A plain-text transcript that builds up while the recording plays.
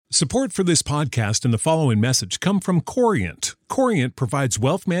Support for this podcast and the following message come from Corient. Corient provides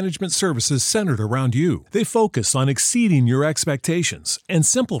wealth management services centered around you. They focus on exceeding your expectations and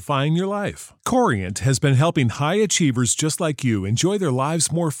simplifying your life. Corient has been helping high achievers just like you enjoy their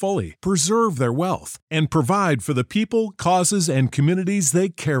lives more fully, preserve their wealth, and provide for the people, causes, and communities they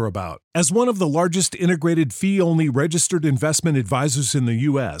care about. As one of the largest integrated fee-only registered investment advisors in the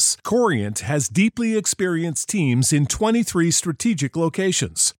U.S., Corient has deeply experienced teams in 23 strategic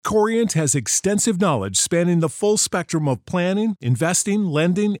locations. Corient has extensive knowledge spanning the full spectrum of planning, investing,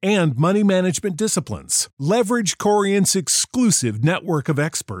 lending, and money management disciplines. Leverage Corient's exclusive network of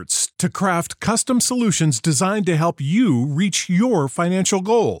experts to craft custom solutions designed to help you reach your financial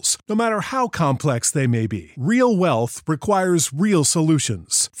goals, no matter how complex they may be. Real wealth requires real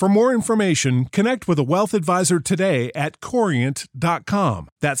solutions. For more information, connect with a wealth advisor today at Corient.com.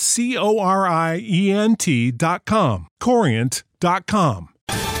 That's Corient.com. Corient.com.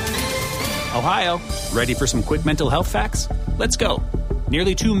 Ohio, ready for some quick mental health facts? Let's go.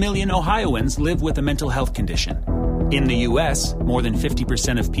 Nearly 2 million Ohioans live with a mental health condition. In the U.S., more than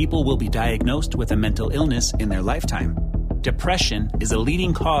 50% of people will be diagnosed with a mental illness in their lifetime. Depression is a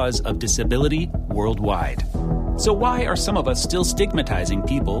leading cause of disability worldwide. So why are some of us still stigmatizing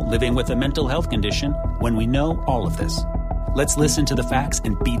people living with a mental health condition when we know all of this? Let's listen to the facts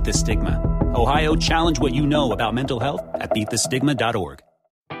and beat the stigma. Ohio, challenge what you know about mental health at beatthestigma.org.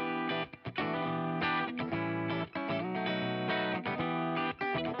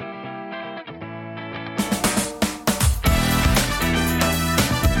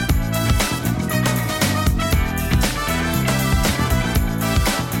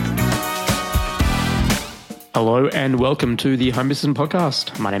 Hello and welcome to the Home Business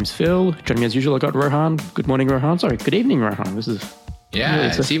Podcast. My name's Phil. Joining me as usual, I got Rohan. Good morning, Rohan. Sorry, good evening, Rohan. This is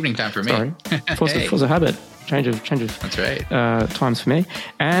it's evening time for me. Sorry, force a habit. Change of. That's right. Times for me.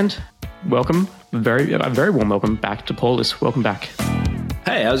 And welcome, a very warm welcome back to Paulus. Welcome back.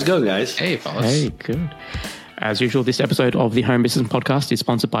 Hey, how's it going, guys? Hey, Paulus. Hey, good. As usual, this episode of the Home Business Podcast is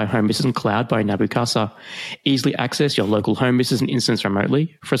sponsored by Home Business Cloud by Nabu Casa. Easily access your local home business instance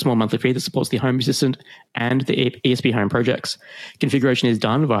remotely for a small monthly fee that supports the Home Assistant and the ESP Home projects. Configuration is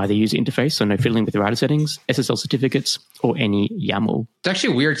done via the user interface, so no fiddling with the router settings, SSL certificates, or any YAML. It's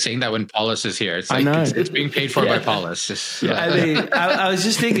actually weird saying that when Paulus is here. It's like I know. It's being paid for by Paulus. I mean, I was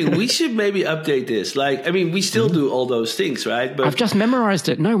just thinking we should maybe update this. Like, I mean, we still do all those things, right? But I've just memorized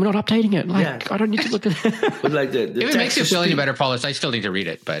it. No, we're not updating it. I don't need to look at it. But like the if it makes you feel any better, Paulus, I still need to read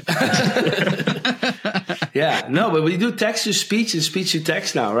it. But yeah, no, but we do text to speech and speech to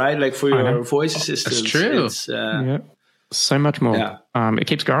text now, right? Like for your voice assistant. That's true. It's, so much more. Yeah. It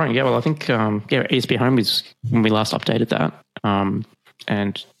keeps growing. Yeah, well, I think ESP Home is when we last updated that.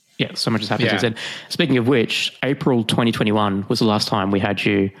 And yeah, so much has happened since then. Speaking of which, April 2021 was the last time we had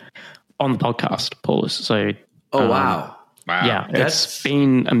you on the podcast, Paulus. So, wow. Yeah, it's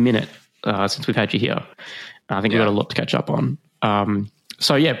been a minute since we've had you here. I think we've got a lot to catch up on.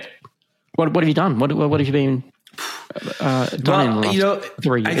 So yeah, what have you done? What have you been done in the last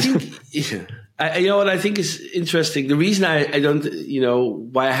 3 years? I think, what I think is interesting. The reason I don't,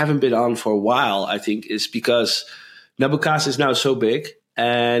 why I haven't been on for a while, I think, is because Nabu Casa is now so big,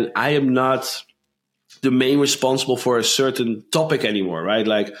 and I am not the main responsible for a certain topic anymore, right?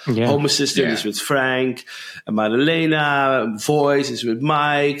 Like Home Assistant is with Frank, and Madalena, Voice is with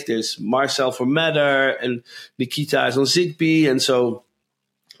Mike, there's Marcel for Matter, and Nikita is on Zigbee. And so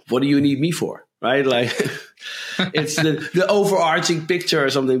what do you need me for, right? Like it's the overarching picture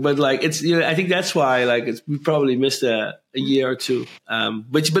or something, but like it's, I think that's why we probably missed a year or two.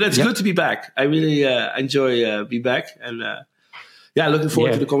 But it's good to be back. I really enjoy be back, and looking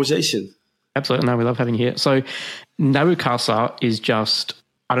forward to the conversation. Absolutely. No, we love having you here. So Nabu Casa is just,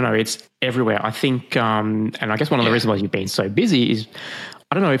 I don't know, it's everywhere. I think, and I guess one of the reasons why you've been so busy is,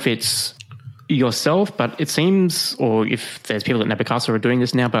 I don't know if it's yourself, but it seems, or if there's people at Nabu Casa who are doing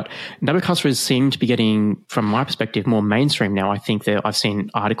this now, but Nabu Casa has seemed to be getting, from my perspective, more mainstream now. I think that I've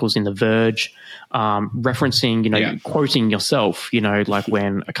seen articles in The Verge referencing, quoting yourself, like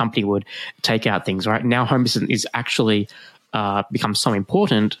when a company would take out things, right? Now Home Business is actually become so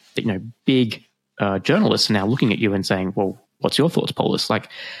important that, big journalists are now looking at you and saying, well, what's your thoughts, Paulus? Like,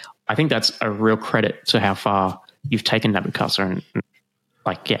 I think that's a real credit to how far you've taken Nabu Casa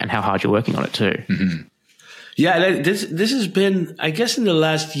and how hard you're working on it too. Mm-hmm. Yeah, this has been, I guess, in the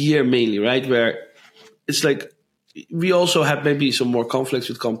last year mainly, right? Where it's like we also have maybe some more conflicts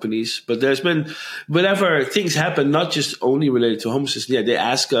with companies, but there's been, whenever things happen, not just only related to Home Assistant, they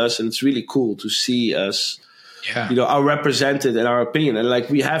ask us, and it's really cool to see us are represented and our opinion. And like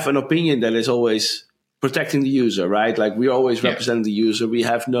we have an opinion that is always protecting the user, right? Like we're always representing the user. We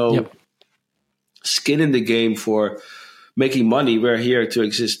have no skin in the game for making money. We're here to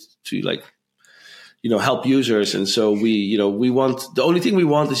exist to help users. And so we want, the only thing we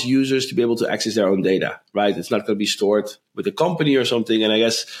want is users to be able to access their own data, right? It's not going to be stored with a company or something. And I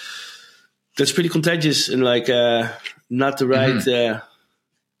guess that's pretty contagious and not the right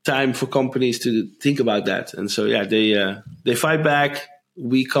time for companies to think about that. And so, they fight back.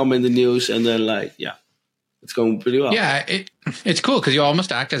 We come in the news and then it's going pretty well. Yeah, it's cool because you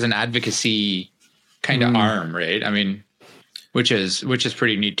almost act as an advocacy kind of arm, right? I mean, which is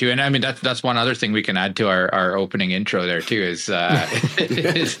pretty neat too. And I mean, that's one other thing we can add to our opening intro there too is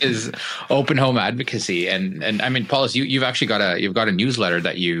is open home advocacy. And I mean, Paulus, you've actually got a newsletter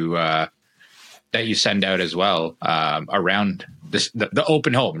that you send out as well around the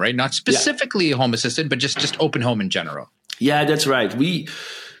open home, right? Not specifically Home Assistant, but just open home in general. Yeah, that's right. We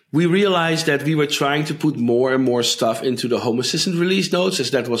realized that we were trying to put more and more stuff into the Home Assistant release notes,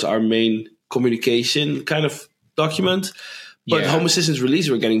 as that was our main communication kind of document. But Home Assistant's release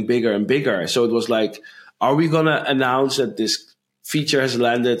were getting bigger and bigger. So it was like, are we going to announce that this feature has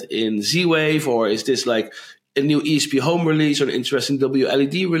landed in Z-Wave, or is this like a new ESP Home release or an interesting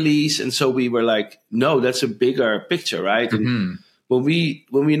WLED release? And so we were like, no, that's a bigger picture, right? Mm-hmm. And when we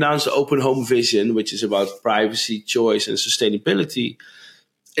announced the Open Home vision, which is about privacy, choice, and sustainability,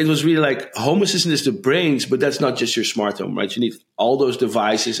 it was really like Home Assistant is the brains, but that's not just your smart home, right? You need all those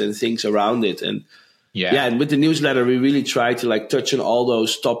devices and things around it. And and with the newsletter, we really try to touch on all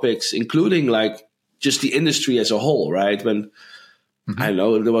those topics, including just the industry as a whole, right? When I don't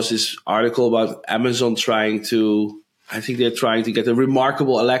know, there was this article about Amazon I think they're trying to get a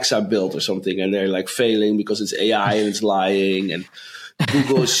remarkable Alexa built or something, and they're failing because it's AI and it's lying, and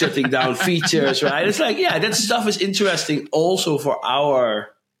Google is shutting down features, right? It's that stuff is interesting also for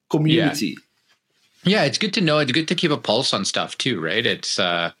our community. Yeah, it's good to know. It's good to keep a pulse on stuff too, right? It's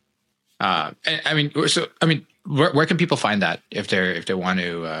where can people find that if they want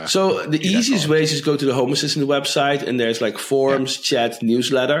to? So the easiest way is just go to the Home Assistant website, and there's forums, chat,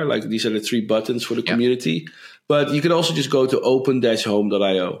 newsletter. These are the 3 buttons for the community. But you can also just go to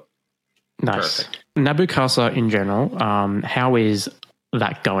open-home.io. Nice. Perfect. Nabu Casa in general, how is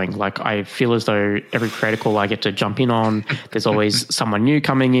that going? I feel as though every creator call I get to jump in on, there's always someone new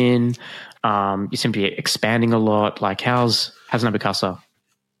coming in. You seem to be expanding a lot. How's Nabu Casa?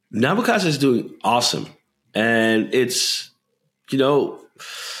 Nabu Casa is doing awesome. And it's, how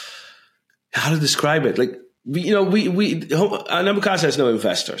to describe it? Nabu Casa has no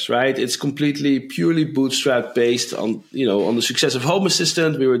investors, right? It's purely bootstrap based on the success of Home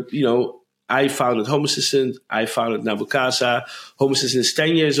Assistant. I founded Home Assistant. I founded Nabu Casa. Home Assistant is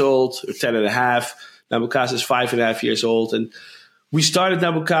 10 years old, or 10 and a half. Nabu Casa is 5.5 years old. And we started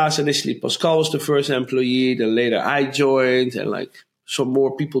Nabu Casa. Initially, Pascal was the first employee. Then later I joined, and some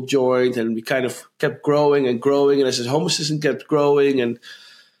more people joined, and we kind of kept growing and growing. And as Home Assistant kept growing, and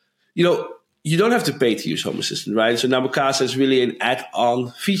you don't have to pay to use Home Assistant, right? So Nabu Casa is really an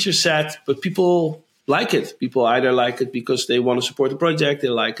add-on feature set, but people like it. People either like it because they want to support the project, they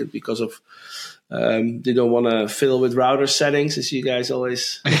like it because of they don't want to fiddle with router settings, as you guys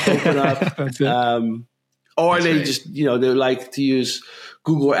always open up, or they just they like to use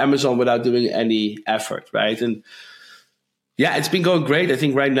Google or Amazon without doing any effort, right? And it's been going great. I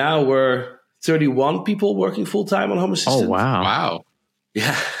think right now we're 31 people working full time on Home Assistant. Oh wow! Wow.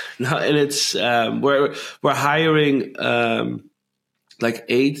 Yeah. No, and it's we're hiring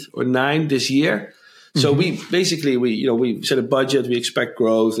 8 or 9 this year. So we basically we set a budget. We expect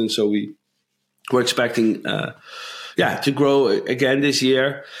growth, and so we're expecting to grow again this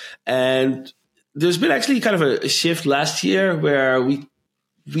year. And there's been actually kind of a shift last year where we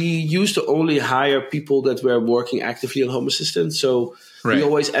used to only hire people that were working actively on Home Assistant. So we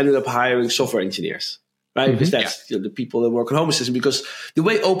always ended up hiring software engineers. Right, because that's the people that work on Home Assistant. Because the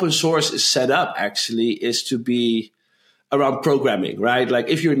way open source is set up actually is to be around programming, right?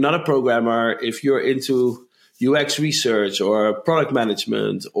 If you're not a programmer, if you're into UX research or product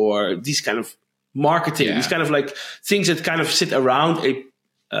management or these kind of marketing, these kind of things that kind of sit around sit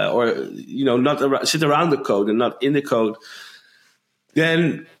around the code and not in the code,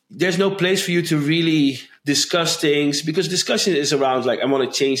 then there's no place for you to really discuss things, because discussion is around I want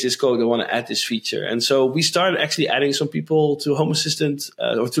to change this code, I want to add this feature. And so we started actually adding some people to Home Assistant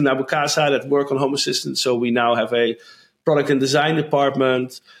or to Nabu Casa that work on Home Assistant. So we now have a product and design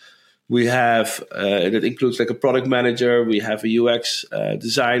department. We have that includes a product manager. We have a UX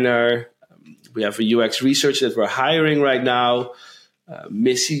designer. We have a UX researcher that we're hiring right now.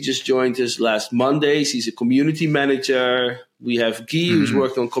 Missy just joined us last Monday. She's a community manager. We have Guy who's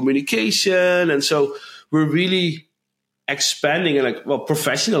working on communication. And so we're really expanding and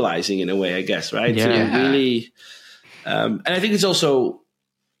professionalizing in a way, I guess, right? Yeah. So really, and I think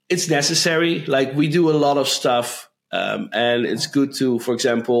it's necessary. Like we do a lot of stuff, and it's good to, for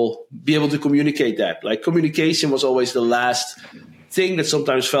example, be able to communicate that. Like communication was always the last thing that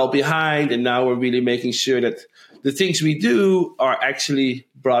sometimes fell behind, and now we're really making sure that the things we do are actually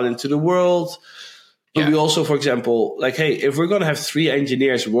brought into the world. But we also, for example, like, hey, if we're going to have 3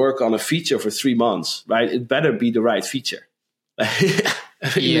 engineers work on a feature for 3 months, right, it better be the right feature.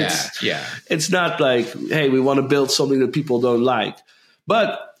 It's not like, hey, we want to build something that people don't like.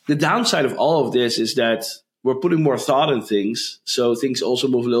 But the downside of all of this is that we're putting more thought in things, so things also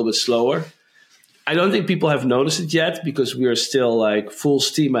move a little bit slower. I don't think people have noticed it yet because we are still like full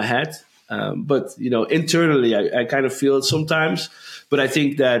steam ahead. But, internally, I kind of feel it sometimes. But I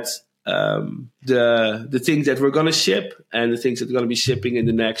think that the things that we're going to ship and the things that are going to be shipping in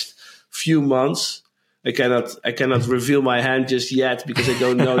the next few months, I cannot reveal my hand just yet because I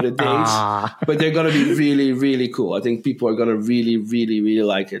don't know the dates. But they're going to be really, really cool. I think people are going to really, really, really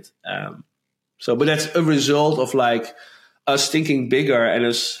like it. But that's a result of like us thinking bigger and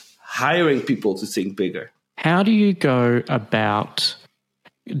us hiring people to think bigger. How do you go about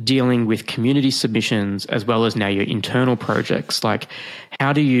dealing with community submissions as well as now your internal projects? Like,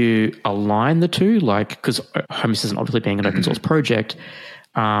 how do you align the two? Like, because Home Assistant obviously being an open source project,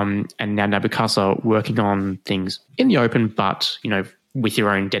 and now Nabu Casa working on things in the open, but, with your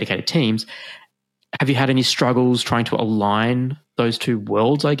own dedicated teams. Have you had any struggles trying to align those two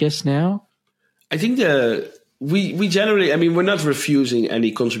worlds, I guess, now? I think we generally, we're not refusing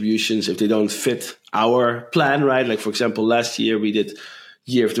any contributions if they don't fit our plan, right? Like, for example, last year we did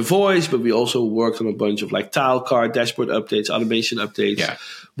Year of the Voice, but we also worked on a bunch of like tile card, dashboard updates, automation updates. Yeah.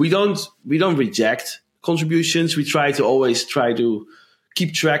 We don't reject contributions. We try to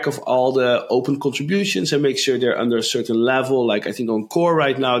keep track of all the open contributions and make sure they're under a certain level. Like I think on core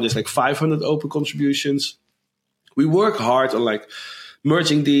right now, there's like 500 open contributions. We work hard on like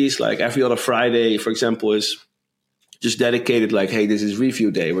merging these. Like every other Friday, for example, is just dedicated like, hey, this is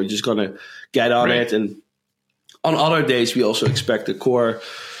review day. We're just going to get on it. And on other days, we also expect the core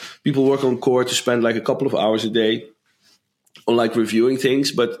people work on core to spend like a couple of hours a day on like reviewing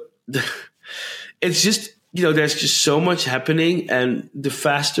things. But it's just, there's just so much happening. And the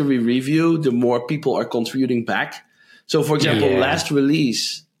faster we review, the more people are contributing back. So, for example, last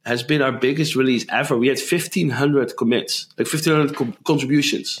release has been our biggest release ever. We had 1,500 commits, like 1,500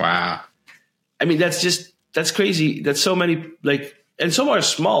 contributions. Wow. That's crazy. That's so many, like, and some are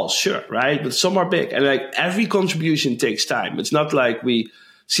small, sure, right? But some are big. And like every contribution takes time. It's not like we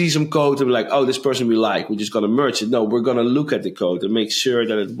see some code and we're like, oh, this person we like, we're just going to merge it. No, we're going to look at the code and make sure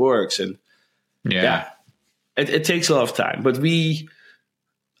that it works. And it takes a lot of time. But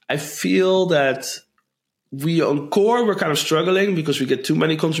I feel that on core, we're kind of struggling because we get too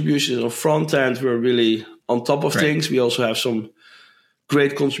many contributions. On front end, we're really on top of things. We also have some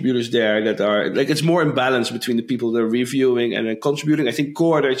great contributors there that are like, it's more imbalance between the people that are reviewing and then contributing. I think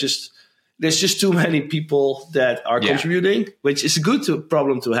core, there's just too many people that are contributing, which is a good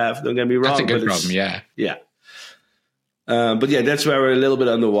problem to have. Don't get me wrong. That's a good problem. Yeah. But that's where we're a little bit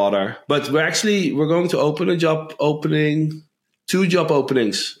underwater. But we're going to open two job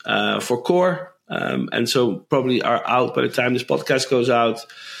openings for core. And so probably are out by the time this podcast goes out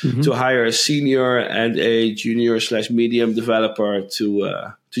to hire a senior and a junior/medium developer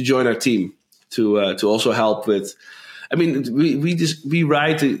to join our team to also help with. We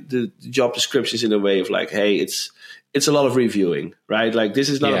write the job descriptions in a way of like, hey, it's a lot of reviewing, right? Like this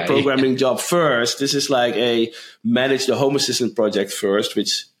is not a programming job first. This is like a manage the Home Assistant project first,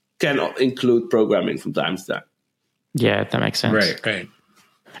 which can include programming from time to time. Yeah, that makes sense. Right.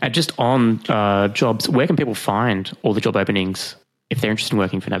 And just on jobs, where can people find all the job openings if they're interested in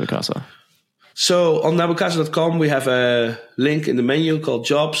working for Nabu Casa? So on nabucasa.com, we have a link in the menu called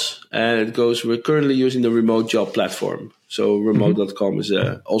Jobs, and we're currently using the remote job platform. So remote.com is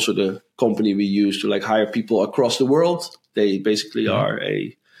also the company we use to like hire people across the world. They basically are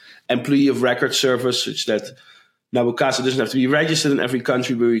a employee of record service, such that Nabu Casa doesn't have to be registered in every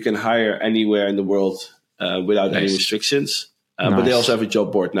country, but we can hire anywhere in the world without any restrictions. But they also have a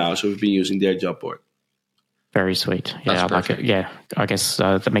job board now, so we've been using their job board. Very sweet. Yeah, I like it. Yeah, I guess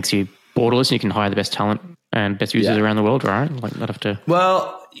that makes you borderless, and you can hire the best talent and best users around the world, right? Like not have to.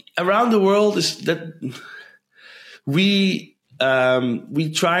 Well, around the world is that we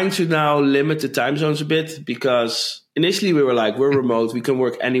trying to now limit the time zones a bit, because initially we were like, we're remote, we can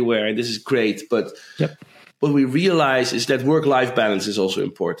work anywhere, and this is great. But what we realize is that work-life balance is also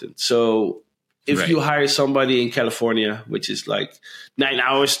important. So if you hire somebody in California, which is like 9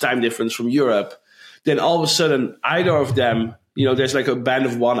 hours time difference from Europe, then all of a sudden either of them, there's like a band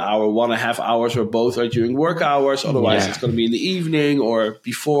of 1 hour, 1.5 hours, or both are during work hours. Otherwise, it's going to be in the evening or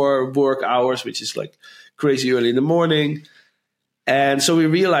before work hours, which is like crazy early in the morning. And so we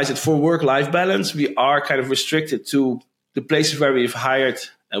realized that for work-life balance, we are kind of restricted to the places where we've hired,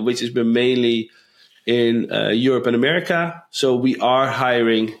 which has been mainly in Europe and America. So we are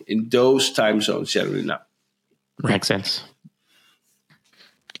hiring in those time zones generally now. Makes sense.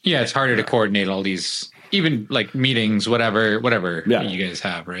 Yeah, it's harder to coordinate all these, even like meetings, whatever you guys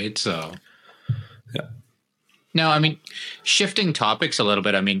have, right? So, yeah. Now, I mean, shifting topics a little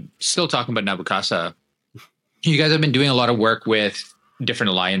bit, I mean, still talking about Nabu Casa, you guys have been doing a lot of work with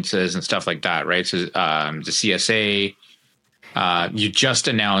different alliances and stuff like that, right? So the CSA, you just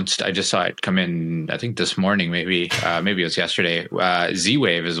announced, I just saw it come in, I think this morning, maybe it was yesterday,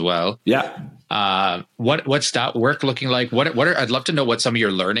 Z-Wave as well. Yeah. What's that work looking like? I'd love to know what some of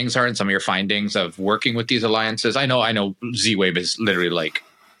your learnings are and some of your findings of working with these alliances. I know Z-Wave is literally like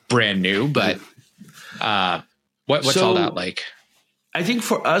brand new, but what's all that like? I think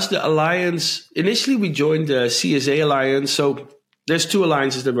for us, the alliance, initially we joined the CSA Alliance. So there's two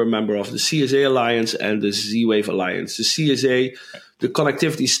alliances that we're a member of, the CSA Alliance and the Z-Wave Alliance. The CSA, the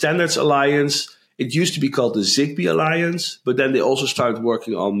Connectivity Standards Alliance, it used to be called the Zigbee Alliance, but then they also started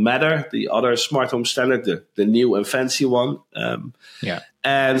working on Matter, the other smart home standard, the new and fancy one.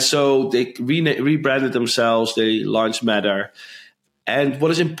 And so they rebranded themselves, they launched Matter. And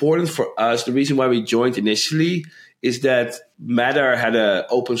what is important for us, the reason why we joined initially, is that Matter had an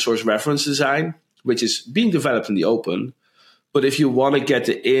open source reference design, which is being developed in the open. But if you want to get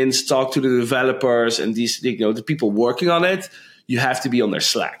the ins, talk to the developers and these, the people working on it, you have to be on their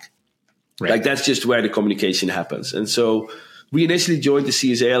Slack. Right. Like that's just where the communication happens. And so we initially joined the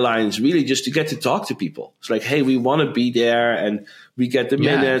CSA Alliance really just to get to talk to people. It's like, hey, we want to be there and we get the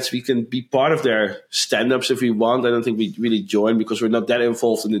minutes. We can be part of their stand-ups if we want. I don't think we really join because we're not that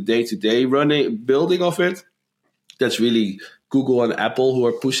involved in the day-to-day building of it. That's really Google and Apple who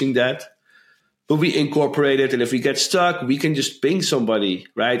are pushing that. But we incorporate it, and if we get stuck, we can just ping somebody,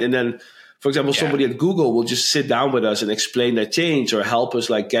 right? And then, for example, somebody at Google will just sit down with us and explain that change or help us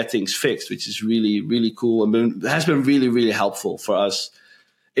like get things fixed, which is really, really cool and has been really, really helpful for us.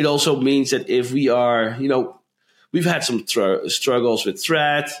 It also means that if we are, we've had some struggles with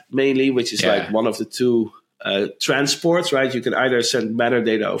Thread mainly, which is like one of the two transports, right? You can either send Matter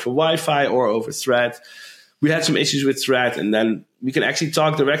data over Wi-Fi or over Thread. We had some issues with Thread, and then we can actually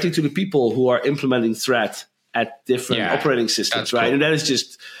talk directly to the people who are implementing Thread at different operating systems, right? Cool. And that is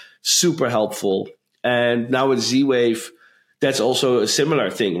just super helpful. And now with Z-Wave, that's also a similar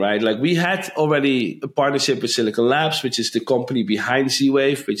thing, right? Like we had already a partnership with Silicon Labs, which is the company behind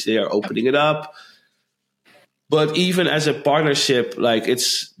Z-Wave, which they are opening it up. But even as a partnership, like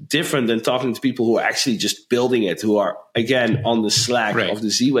it's different than talking to people who are actually just building it, who are, again, on the Slack of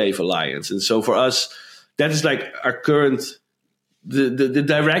the Z-Wave Alliance. And so for us, that is like our current, the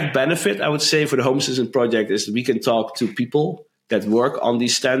direct benefit, I would say, for the Home Assistant project is that we can talk to people that work on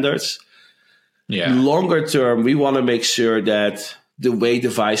these standards. Yeah. Longer term, we want to make sure that the way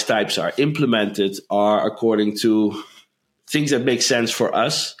device types are implemented are according to things that make sense for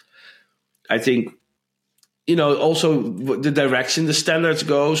us. I think, also the direction the standards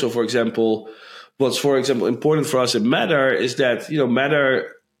go. So, for example, what's, important for us at Matter is that,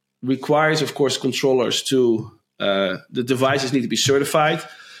 Matter requires, of course, controllers to, the devices need to be certified,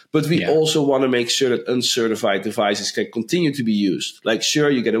 but we also want to make sure that uncertified devices can continue to be used. Like, sure,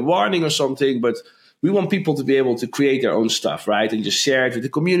 you get a warning or something, but we want people to be able to create their own stuff, right? And just share it with the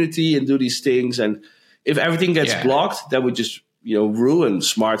community and do these things. And if everything gets blocked, that would just, ruin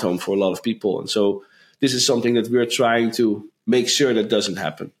smart home for a lot of people. And so this is something that we're trying to make sure that doesn't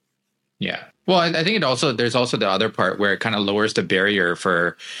happen. Yeah. Well, I think there's also the other part where it kind of lowers the barrier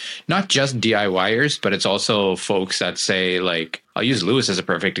for not just DIYers, but it's also folks that say, like, I'll use Lewis as a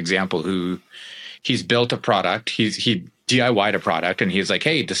perfect example, who he's built a product, he DIY'd a product, and he's like,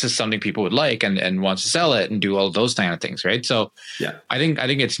 hey, this is something people would like and wants to sell it and do all those kind of things, right? So I think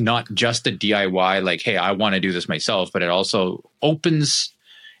it's not just the DIY, like, hey, I want to do this myself, but it also opens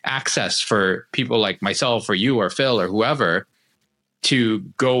access for people like myself or you or Phil or whoever to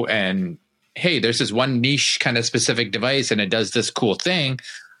go and, hey, there's this one niche kind of specific device and it does this cool thing.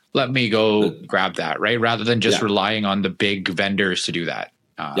 Let me go grab that, right? Rather than just relying on the big vendors to do that.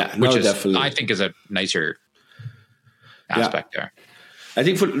 Which is, definitely, I think, is a nicer aspect there. I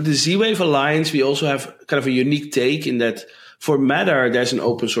think for the Z-Wave Alliance, we also have kind of a unique take in that for Matter, there's an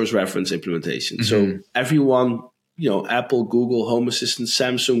open source reference implementation. Mm-hmm. So everyone, Apple, Google, Home Assistant,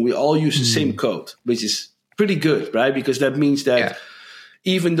 Samsung, we all use the same code, which is pretty good, right? Because that means that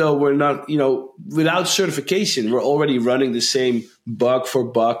even though we're not, without certification, we're already running the same bug for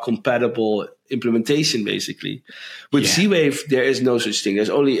bug compatible implementation, basically. With Z-Wave, there is no such thing. There's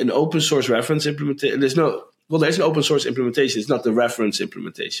only an open source reference implementation. There's an open source implementation. It's not the reference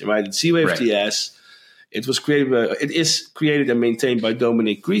implementation, right? It's Z-Wave TS. It is created and maintained by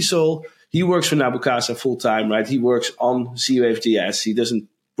Dominic Griesel. He works for Nabu Casa full time, right? He works on Z-Wave TS. He doesn't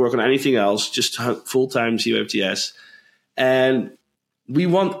work on anything else, just full time Z-Wave TS. And we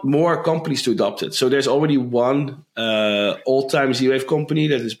want more companies to adopt it. So there's already one old-time Z-Wave company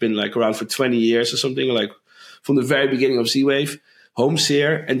that has been like around for 20 years or something, like from the very beginning of Z-Wave,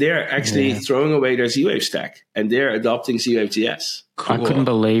 HomeSeer, and they're actually throwing away their Z-Wave stack, and they're adopting Z-Wave TS. Cool. I couldn't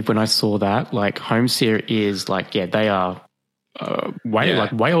believe when I saw that. Like HomeSeer is like, they are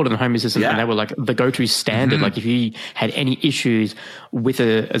way older than Home Assistant, and they were like the go-to standard. Like if you had any issues with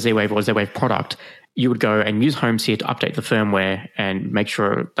a Z-Wave or a Z-Wave product, you would go and use HomeSeer to update the firmware and make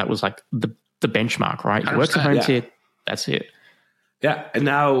sure that was like the benchmark, right? It works with HomeSeer, that's it. Yeah, and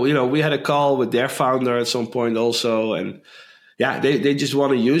now, we had a call with their founder at some point also, and they just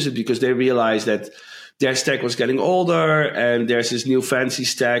want to use it because they realized that their stack was getting older and there's this new fancy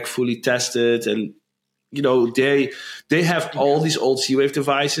stack fully tested, and they have all these old Z-Wave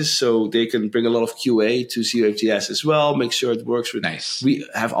devices, so they can bring a lot of QA to Z-Wave TS as well, make sure it works with. Nice. We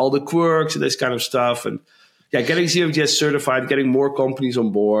have all the quirks and this kind of stuff, and getting Z-Wave TS certified, getting more companies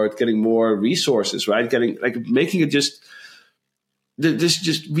on board, getting more resources, right? Making it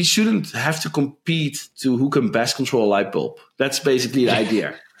we shouldn't have to compete to who can best control a light bulb. That's basically the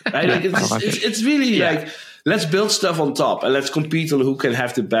idea, right? It's really let's build stuff on top and let's compete on who can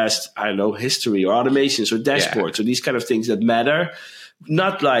have the best, history or automations or dashboards or these kind of things that matter.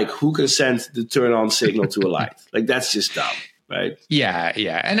 Not like who can send the turn on signal to a light. Like that's just dumb, right? Yeah.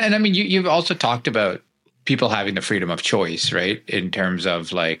 And I mean, you've also talked about people having the freedom of choice, right? In terms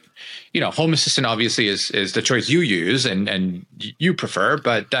of like, Home Assistant obviously is the choice you use and you prefer,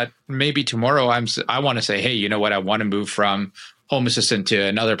 but that maybe tomorrow I want to say, hey, you know what? I want to move from Home Assistant to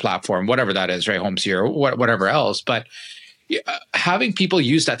another platform, whatever that is, right? HomeSeer or whatever else. But having people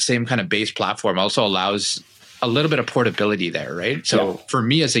use that same kind of base platform also allows a little bit of portability there, right? So for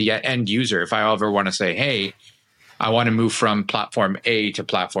me as a end user, if I ever want to say, hey, I want to move from platform A to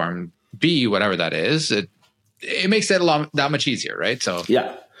platform B, whatever that is, it makes it that much easier, right? So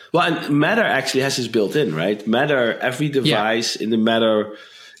well, and Matter actually has this built in, right? Matter, every device in the Matter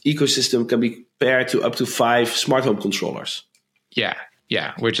ecosystem can be paired to up to 5 smart home controllers.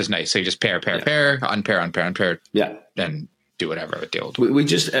 Yeah, which is nice. So you just pair, unpair. Yeah, then do whatever with the old one. We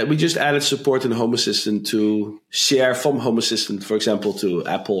just added support in Home Assistant to share from Home Assistant, for example, to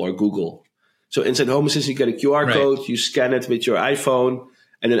Apple or Google. So inside Home Assistant, you get a QR code, you scan it with your iPhone,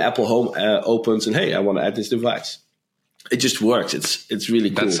 and then Apple Home opens, and hey, I want to add this device. It just works. It's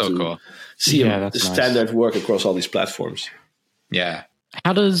really cool. That's so cool. See the standard work across all these platforms. Yeah.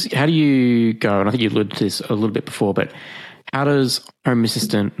 How do you go? And I think you alluded to this a little bit before, but how does Home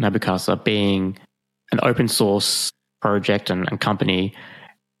Assistant Nabu Casa, being an open source project and company,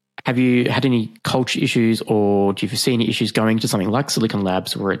 have you had any culture issues, or do you foresee any issues going to something like Silicon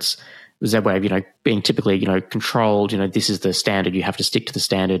Labs, where it's Z-Wave, being typically, controlled, this is the standard, you have to stick to the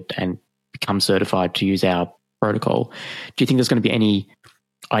standard and become certified to use our protocol. Do you think there's going to be any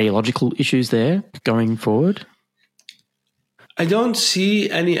ideological issues there going forward? I don't see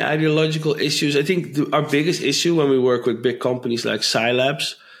any ideological issues. I think our biggest issue when we work with big companies like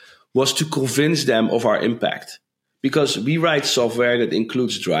Scilabs was to convince them of our impact. Because we write software that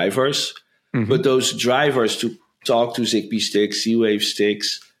includes drivers, but those drivers to talk to Zigbee sticks, Z-Wave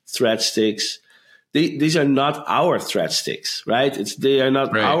sticks, thread sticks, these are not our thread sticks, right? They are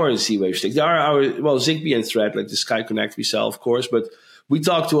not our Z-Wave sticks. They are our, Zigbee and thread, like the Sky Connect we sell, of course, but we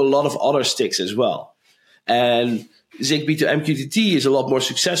talk to a lot of other sticks as well. And Zigbee to MQTT is a lot more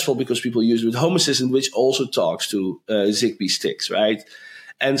successful because people use it with Home Assistant, which also talks to Zigbee sticks, right?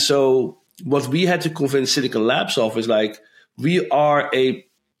 And so what we had to convince Silicon Labs of is we are a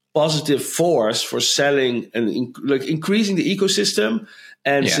positive force for selling and increasing the ecosystem.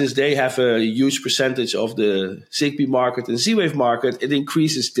 And since they have a huge percentage of the Zigbee market and Z-Wave market, it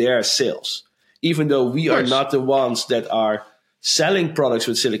increases their sales. Even though we are not the ones that are selling products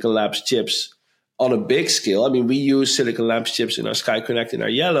with Silicon Labs chips on a big scale. I mean, we use Silicon Labs chips in our Sky Connect and our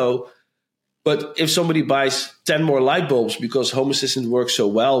Yellow. But if somebody buys 10 more light bulbs because Home Assistant works so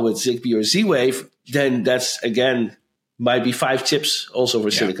well with Zigbee or Z-Wave, then that's, again, might be 5 chips also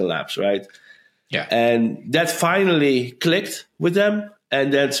for Silicon Labs, right? Yeah. And that finally clicked with them.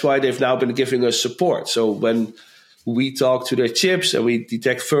 And that's why they've now been giving us support. So when we talk to their chips and we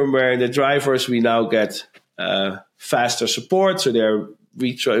detect firmware in the drivers, we now get faster support. So they're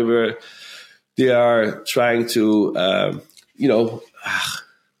they are trying to, God,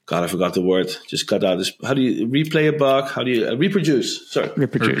 I forgot the word. Just cut out this. How do you replay a bug? How do you reproduce? Sorry.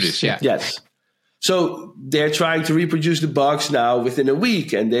 Reproduce. Yeah. Yes. So they're trying to reproduce the bugs now within a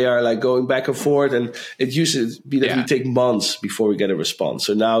week, and they are like going back and forth. And it used to be that we take months before we get a response.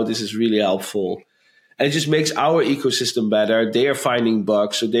 So now this is really helpful. And it just makes our ecosystem better. They are finding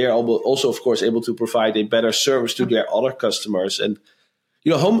bugs. So they are also, of course, able to provide a better service to their other customers. And,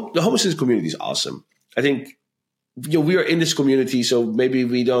 the home assistant community is awesome. I think, we are in this community, so maybe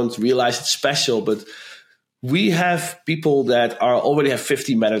we don't realize it's special, but we have people that already have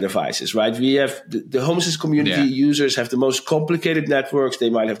 50 Meta devices, right? We have the home assistant community users have the most complicated networks.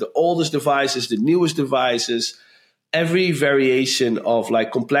 They might have the oldest devices, the newest devices. Every variation of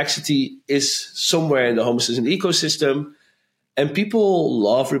like complexity is somewhere in the home assistant ecosystem. And people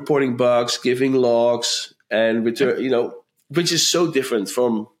love reporting bugs, giving logs, and return, which is so different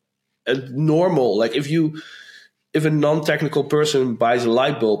from a normal, like if a non-technical person buys a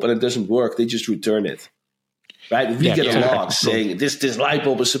light bulb and it doesn't work, they just return it. Right? We get a log saying this light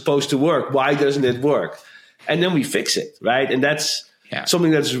bulb is supposed to work. Why doesn't it work? And then we fix it, right? And that's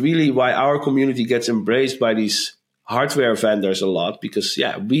something that's really why our community gets embraced by these hardware vendors a lot, because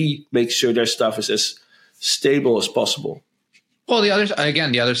we make sure their stuff is as stable as possible. Well, the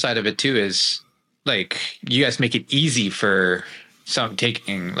other side of it too is like you guys make it easy for some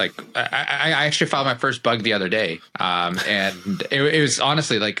taking, like I actually filed my first bug the other day, and it was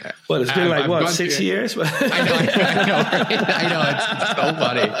honestly like, well, it's been 6 years. I know it's so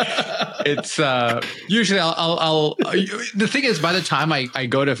funny. It's usually I'll the thing is, by the time I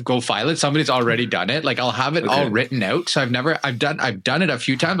go file it, somebody's already done it. Like I'll have it all written out. So I've done it a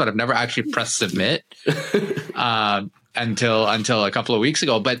few times, but I've never actually pressed submit. Until a couple of weeks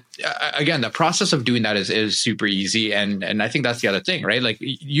ago. But again, the process of doing that is super easy. And I think that's the other thing, right? Like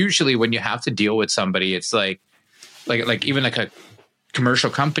usually when you have to deal with somebody, it's like even like a commercial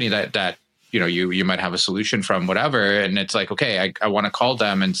company that you might have a solution from, whatever. And it's like, okay, I want to call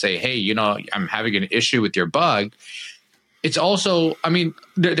them and say, hey, I'm having an issue with your bug. It's also, I mean,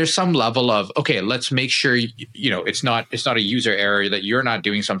 there's some level of, okay, let's make sure, it's not a user error, that you're not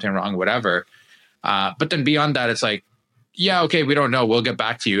doing something wrong, whatever. But then beyond that, it's like, okay, we don't know. We'll get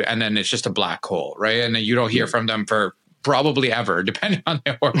back to you. And then it's just a black hole, right? And then you don't hear from them for probably ever, depending on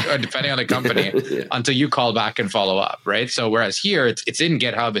the company, until you call back and follow up, right? So whereas here, it's in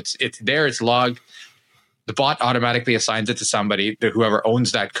GitHub, it's there, it's logged. The bot automatically assigns it to somebody, whoever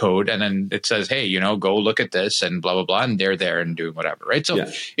owns that code, and then it says, hey, go look at this and blah, blah, blah, and they're there and doing whatever, right? So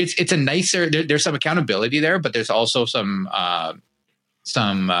it's a nicer, there's some accountability there, but there's also some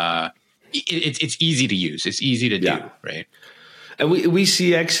it's easy to use. It's easy to do, right? And we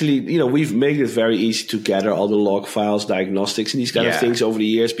see actually, we've made it very easy to gather all the log files, diagnostics, and these kind of things over the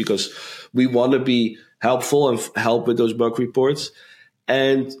years, because we want to be helpful and help with those bug reports.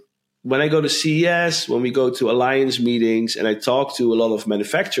 And when I go to CES, when we go to Alliance meetings, and I talk to a lot of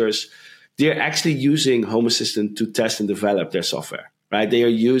manufacturers, they're actually using Home Assistant to test and develop their software. Right, they are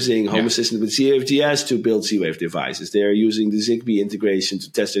using Home Assistant with Z-Wave to build Z-Wave devices. They are using the Zigbee integration to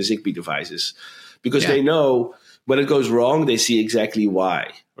test their Zigbee devices, because they know when it goes wrong, they see exactly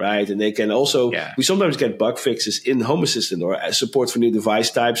why, right? And they can also, we sometimes get bug fixes in Home Assistant or support for new device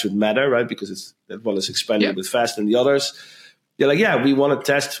types with Meta, right? Because that one is expanding a bit faster than the others. They're like, we want to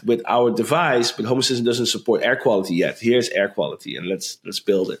test with our device, but Home Assistant doesn't support air quality yet. Here's air quality, and let's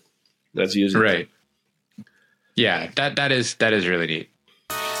build it. Let's use it. Right. Yeah, that is really neat.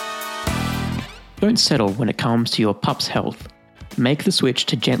 Don't settle when it comes to your pup's health. Make the switch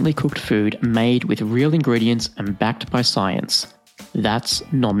to gently cooked food made with real ingredients and backed by science. That's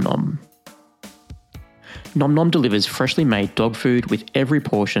Nom Nom. Nom Nom delivers freshly made dog food with every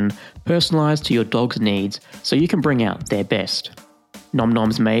portion personalised to your dog's needs, so you can bring out their best. Nom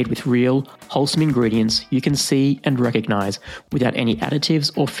Nom's made with real, wholesome ingredients you can see and recognise without any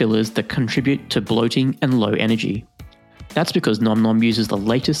additives or fillers that contribute to bloating and low energy. That's because Nom Nom uses the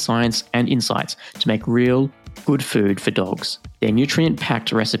latest science and insights to make real, good food for dogs. Their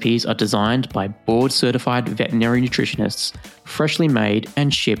nutrient-packed recipes are designed by board-certified veterinary nutritionists, freshly made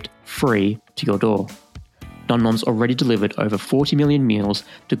and shipped free to your door. Nom Nom's already delivered over 40 million meals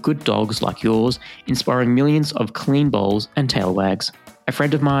to good dogs like yours, inspiring millions of clean bowls and tail wags. A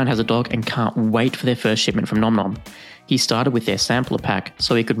friend of mine has a dog and can't wait for their first shipment from Nom Nom. He started with their sampler pack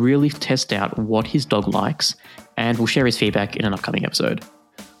so he could really test out what his dog likes, and will share his feedback in an upcoming episode.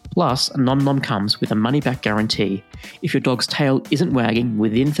 Plus, Nom Nom comes with a money-back guarantee. If your dog's tail isn't wagging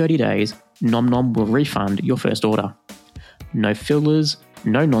within 30 days, Nom Nom will refund your first order. No fillers,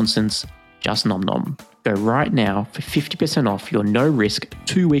 no nonsense, just nom nom. Go right now for 50% off your no-risk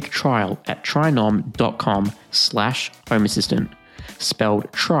 2-week trial at trynom.com/Home Assistant.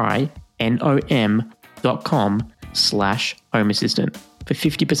 Spelled try, NOM.com/Home Assistant for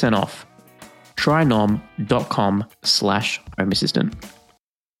 50% off. trynom.com/Home Assistant.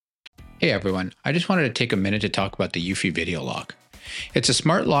 Hey everyone, I just wanted to take a minute to talk about the Eufy Video Lock. It's a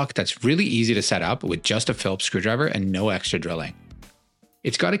smart lock that's really easy to set up with just a Phillips screwdriver and no extra drilling.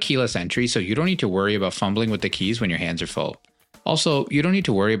 It's got a keyless entry, so you don't need to worry about fumbling with the keys when your hands are full. Also, you don't need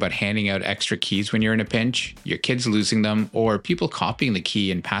to worry about handing out extra keys when you're in a pinch, your kids losing them, or people copying the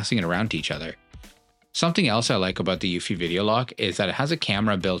key and passing it around to each other. Something else I like about the Eufy Video Lock is that it has a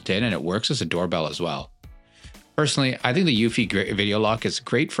camera built in and it works as a doorbell as well. Personally, I think the Eufy Video Lock is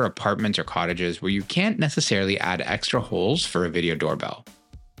great for apartments or cottages where you can't necessarily add extra holes for a video doorbell.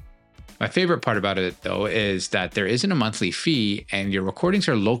 My favorite part about it, though, is that there isn't a monthly fee and your recordings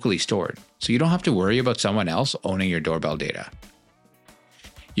are locally stored, so you don't have to worry about someone else owning your doorbell data.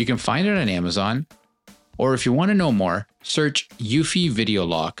 You can find it on Amazon, or if you want to know more, search Eufy Video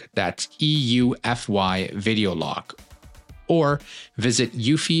Lock, that's EUFY Video Lock, or visit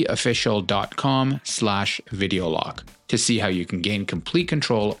eufyofficial.com/videolock to see how you can gain complete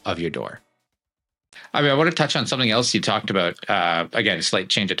control of your door. I mean, I want to touch on something else you talked about. Again, slight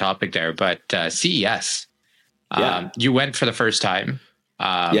change of topic there, but CES. You went for the first time.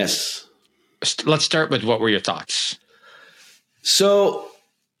 Yes. Let's start with what were your thoughts? So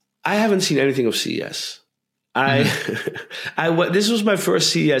I haven't seen anything of CES. This was my first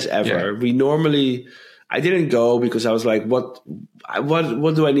CES ever. Yeah. I didn't go because I was like, what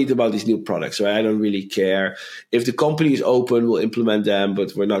do I need about these new products? Right? I don't really care. If the company is open, we'll implement them,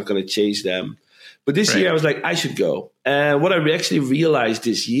 but we're not going to change them. But this year I was like, I should go. And what I actually realized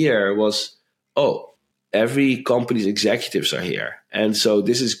this year was, every company's executives are here. And so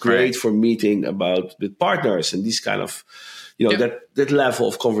this is great for meeting with partners and these kind of, that level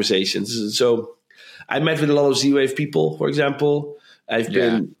of conversations. So I met with a lot of Z-Wave people, for example. I've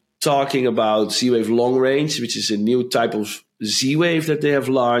been talking about Z-Wave Long Range, which is a new type of Z-Wave that they have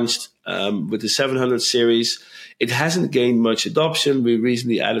launched with the 700 series. It hasn't gained much adoption. We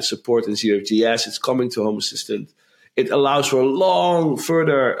recently added support in Z-Wave GS. It's coming to Home Assistant. It allows for a long,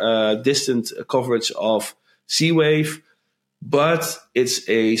 further distant coverage of Z-Wave, but it's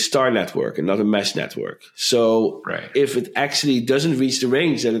a star network and not a mesh network. So if it actually doesn't reach the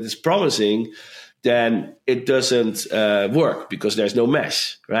range that it is promising, then it doesn't work because there's no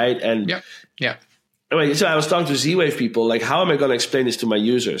mesh, right? And anyway, so I was talking to Z-Wave people, like, how am I going to explain this to my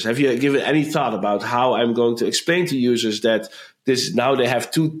users? Have you given any thought about how I'm going to explain to users that now they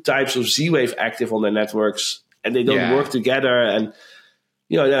have two types of Z-Wave active on their networks and they don't work together? And,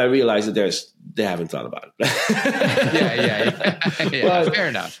 then I realized that they haven't thought about it. But, fair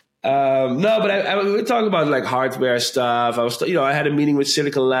enough. No, but we were talking about like hardware stuff. I had a meeting with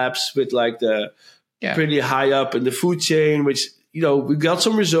Silicon Labs with like the pretty high up in the food chain, which, we got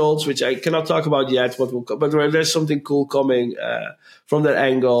some results, which I cannot talk about yet, but there's something cool coming from that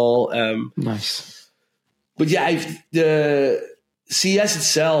angle. Nice. But the CES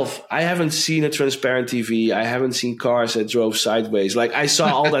itself, I haven't seen a transparent TV. I haven't seen cars that drove sideways. Like I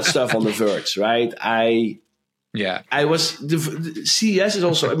saw all that stuff on The Verge, right? The CES is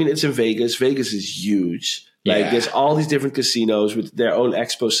also, it's in Vegas. Vegas is huge. Like there's all these different casinos with their own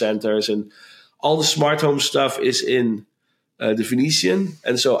expo centers, and all the smart home stuff is in the Venetian.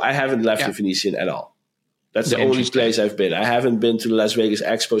 And so I haven't left the Venetian at all. That's the only place I've been. I haven't been to the Las Vegas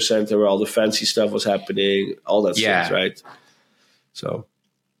Expo Center where all the fancy stuff was happening, all that stuff, right? So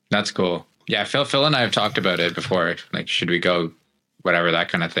that's cool. Yeah, Phil and I have talked about it before. Like, should we go, whatever, that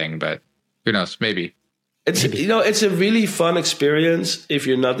kind of thing. But who knows? Maybe. It's a really fun experience if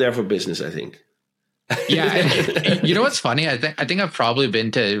you're not there for business, I think. You know what's funny? I think I've probably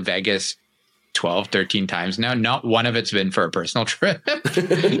been to Vegas 12, 13 times now. Not one of it's been for a personal trip.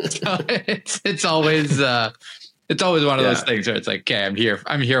 So it's always one of those things where it's like, okay,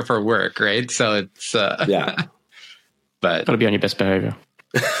 I'm here for work, right? So it's but gotta be on your best behavior.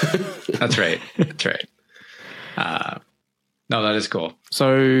 That's right. No, that is cool.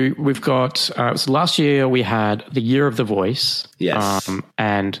 So we've got, so last year we had the Year of the Voice. Yes.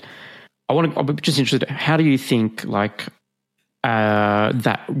 And I'm just interested, how do you think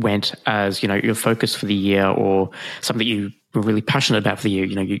that went as, your focus for the year, or something you were really passionate about for the year?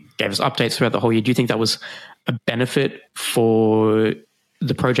 You gave us updates throughout the whole year. Do you think that was a benefit for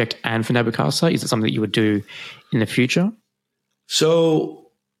the project and for Nabu Casa? Is it something that you would do in the future?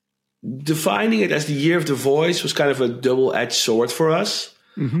 So defining it as the Year of the Voice was kind of a double-edged sword for us.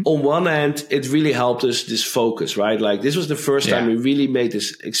 On one hand, it really helped us this focus, right? Like this was the first time we really made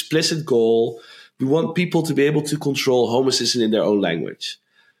this explicit goal. We want people to be able to control Home Assistant in their own language.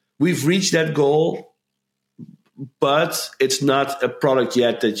 We've reached that goal, but it's not a product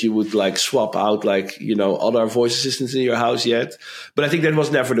yet that you would like swap out like, other voice assistants in your house yet. But I think that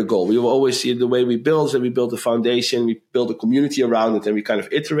was never the goal. We will always see the way we build, and we build a foundation, we build a community around it, and we kind of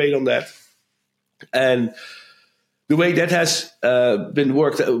iterate on that. And the way that has been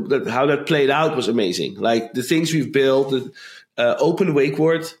worked, how that played out was amazing. Like the things we've built, open wake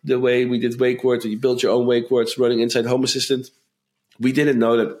word, the way we did wake word, you build your own wake words running inside Home Assistant. We didn't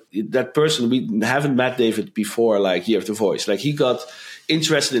know that person, we haven't met David before, like Year of the Voice. Like he got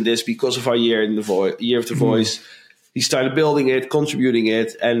interested in this because of our Year of the Voice. He started building it, contributing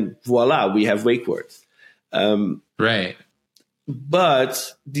it, and voila, we have wake word. Right.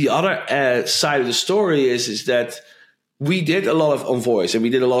 But the other side of the story is that we did a lot on voice, and we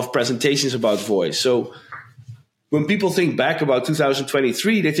did a lot of presentations about voice. So when people think back about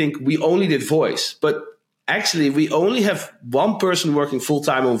 2023, they think we only did voice. But actually, we only have one person working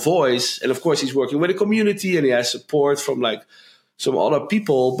full-time on voice. And of course, he's working with a community and he has support from like some other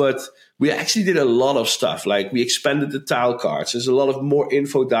people. But we actually did a lot of stuff. Like we expanded the tile cards. There's a lot of more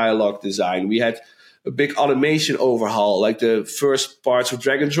info dialogue design. We had a big automation overhaul. Like the first parts of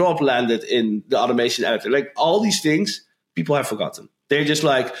drag and drop landed in the automation editor. Like all these things, people have forgotten. They're just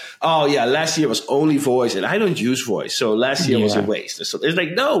like, oh yeah, last year was only voice and I don't use voice. So last year was a waste. So it's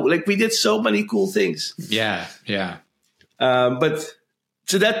like, no, like we did so many cool things. Yeah. Yeah.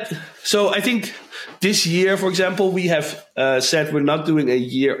 So I think this year, for example, we have said we're not doing a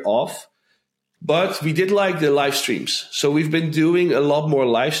year off, but we did like the live streams. So we've been doing a lot more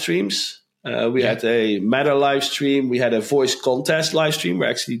live streams. We had a Matter live stream. We had a voice contest live stream. We're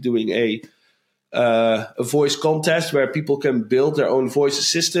actually doing a voice contest where people can build their own voice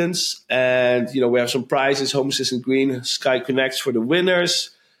assistants. And, we have some prizes, Home Assistant Green, Sky Connects for the winners.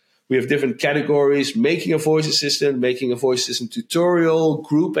 We have different categories, making a voice assistant tutorial,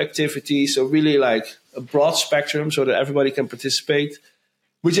 group activities. So really like a broad spectrum so that everybody can participate,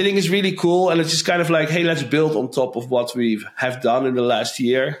 which I think is really cool. And it's just kind of like, hey, let's build on top of what we have done in the last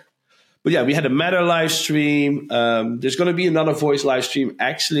year. But yeah, we had a Matter live stream. There's going to be another voice live stream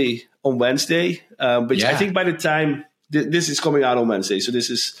actually on Wednesday. I think by the time this is coming out on Wednesday, so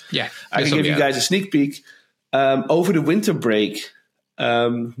this is, I can give you guys a sneak peek. Over the winter break,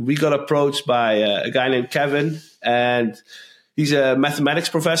 we got approached by a guy named Kevin, and he's a mathematics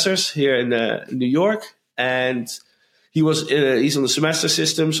professor here in New York. And he's on the semester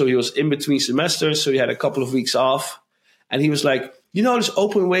system, so he was in between semesters, so he had a couple of weeks off. And he was like, this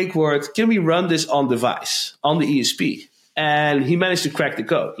open wake word, can we run this on device, on the ESP? And he managed to crack the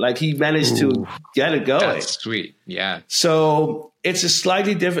code. Like he managed to get it going. That's sweet. Yeah. So it's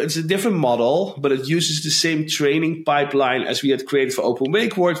a different model, but it uses the same training pipeline as we had created for open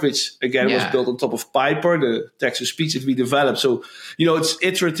wake word, which again was built on top of Piper, the text-to-speech that we developed. So, it's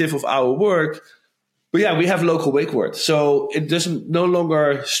iterative of our work. But yeah, we have local wake word. So it no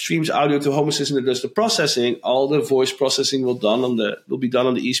longer streams audio to Home Assistant that does the processing. All the voice processing will be done on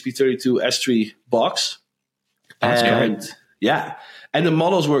the ESP32 S3 box. That's great. Yeah. And the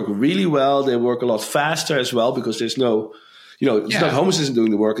models work really well. They work a lot faster as well because there's no, it's not Home Assistant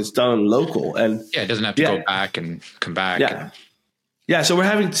doing the work. It's done local. And it doesn't have to go back and come back. Yeah. So we're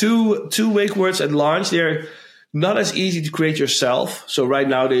having two wake words at launch. They're not as easy to create yourself. So right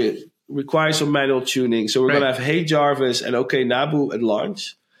now they require some manual tuning. So we're going to have Hey Jarvis and Okay Nabu at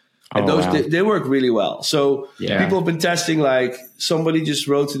launch. And they work really well. So people have been testing, like somebody just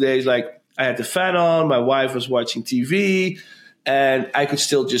wrote today, like, I had the fan on, my wife was watching TV, and I could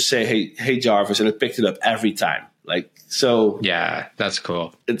still just say, hey Jarvis, and it picked it up every time. Like, so. Yeah, that's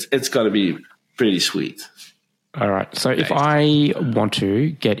cool. It's going to be pretty sweet. All right. So if I want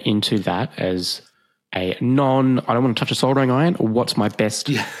to get into that as I don't want to touch a soldering iron, what's my best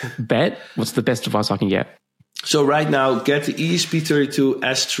bet? What's the best device I can get? So right now, get the ESP32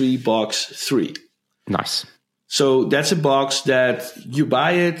 S3 box 3. Nice. So that's a box that you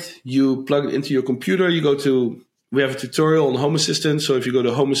buy it, you plug it into your computer, we have a tutorial on Home Assistant. So if you go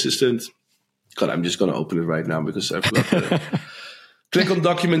to Home Assistant, God, I'm just going to open it right now because I forgot to click on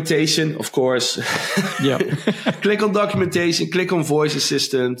documentation, of course. Yeah. Click on documentation, click on voice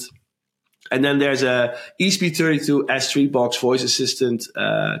assistant. And then there's a ESP32 S3 box voice assistant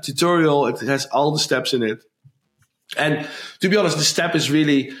tutorial. It has all the steps in it. And to be honest, the step is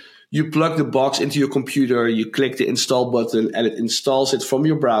really, you plug the box into your computer, you click the install button, and it installs it from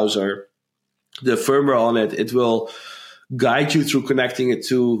your browser. The firmware on it will guide you through connecting it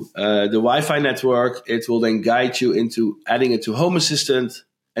to the Wi-Fi network. It will then guide you into adding it to Home Assistant,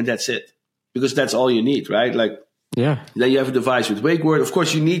 and that's it. Because that's all you need, right? Like, then you have a device with wake word. Of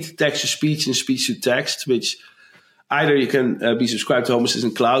course, you need text to speech and speech to text, which either you can be subscribed to Home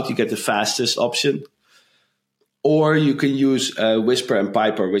Assistant Cloud, you get the fastest option, or you can use Whisper and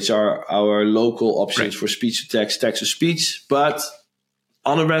Piper, which are our local options for speech to text, text to speech. But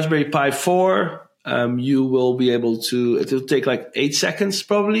on a Raspberry Pi 4, you will be able to, it will take like 8 seconds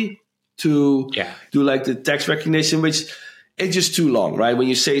probably to do like the text recognition, which it's just too long, right? When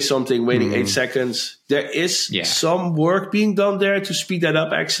you say something, waiting 8 seconds, there is some work being done there to speed that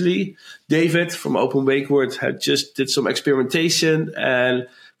up, actually. David from Open WakeWord had just did some experimentation, and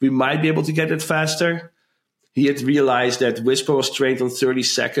we might be able to get it faster. He had realized that Whisper was trained on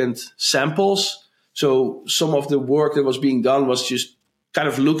 30-second samples. So some of the work that was being done was just kind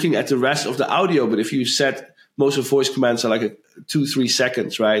of looking at the rest of the audio. But if you set most of voice commands are like 2-3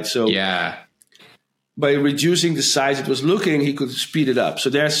 seconds, right? So by reducing the size it was looking, he could speed it up. So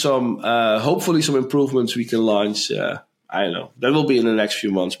there's some, hopefully some improvements we can launch. I don't know. That will be in the next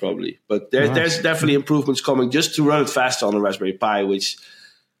few months probably. But there's definitely improvements coming just to run it faster on a Raspberry Pi, which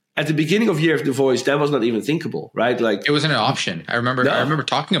at the beginning of Year of the Voice, that was not even thinkable, right? Like it wasn't an option. I remember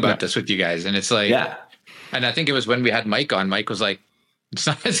talking about this with you guys, and it's like, and I think it was when we had Mike on. Mike was like,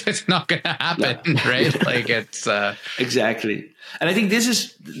 it's not going to happen, right? Like it's exactly. And I think this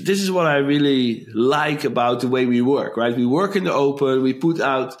is what I really like about the way we work, right? We work in the open. We put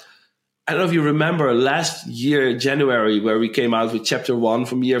out. I don't know if you remember last year, January, where we came out with Chapter 1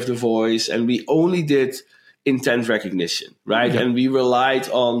 from Year of the Voice, and we only did intent recognition, right? And we relied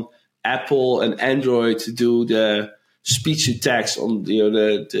on Apple and Android to do the speech to text on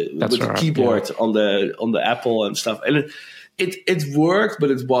the keyboard on the Apple and stuff. And it worked, but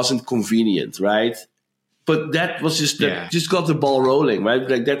it wasn't convenient, right? But that was just got the ball rolling, right?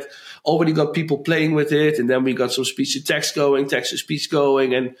 Like that already got people playing with it, and then we got some speech to text going, text to speech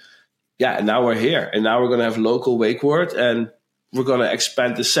going, and now we're here, and now we're gonna have local wake word, and we're going to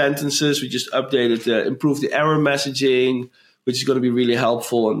expand the sentences. We just improved the error messaging, which is going to be really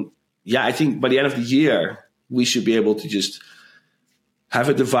helpful. And I think by the end of the year, we should be able to just have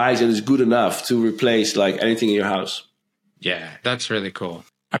a device that is good enough to replace like anything in your house. Yeah, that's really cool.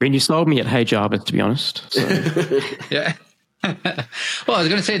 I mean, you sold me at Hey Jarvis, to be honest. So. Yeah. Well, I was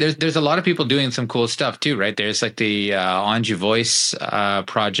going to say there's a lot of people doing some cool stuff too, right? There's like the Anju Voice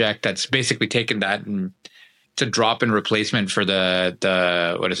project that's basically taken that and it's a drop-in replacement for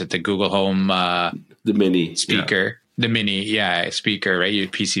the what is it, the Google Home the mini speaker, the mini speaker, right? Your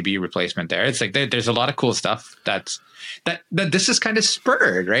PCB replacement there. It's like there's a lot of cool stuff that this is kind of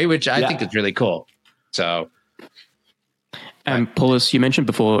spurred, right? Which I think is really cool. So, Paulus, you mentioned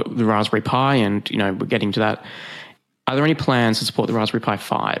before the Raspberry Pi, and we're getting to that. Are there any plans to support the Raspberry Pi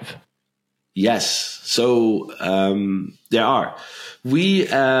 5? Yes. So there are. We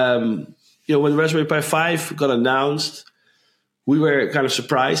when the Raspberry Pi 5 got announced, we were kind of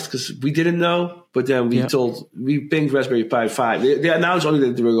surprised because we didn't know. But then we pinged Raspberry Pi 5. They announced only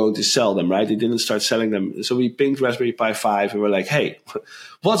that they were going to sell them, right? They didn't start selling them. So we pinged Raspberry Pi 5 and we're like, hey,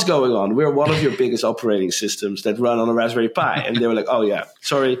 what's going on? We're one of your biggest operating systems that run on a Raspberry Pi. And they were like, oh yeah,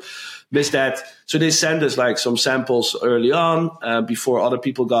 sorry, missed that. So they sent us like some samples early on before other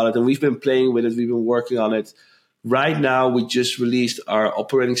people got it. And we've been playing with it. We've been working on it. Right now, we just released our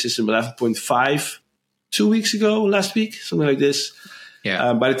operating system 11.5 2 weeks ago, last week, something like this.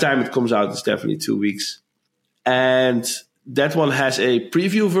 Yeah. By the time it comes out, it's definitely 2 weeks. And that one has a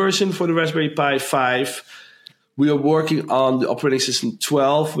preview version for the Raspberry Pi 5. We are working on the operating system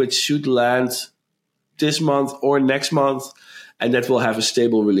 12, which should land this month or next month. And that will have a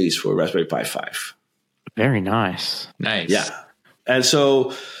stable release for Raspberry Pi 5. Very nice. Nice. Yeah. And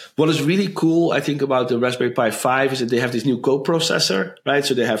so what is really cool, I think, about the Raspberry Pi 5 is that they have this new coprocessor, right?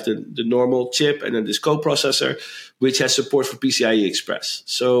 So they have the normal chip and then this coprocessor, which has support for PCIe Express.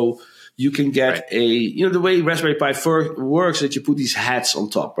 So you can get the way Raspberry Pi 4 works is that you put these hats on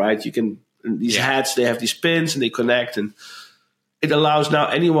top, right? These hats, they have these pins and they connect, and it allows now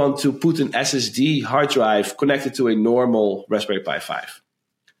anyone to put an SSD hard drive connected to a normal Raspberry Pi 5,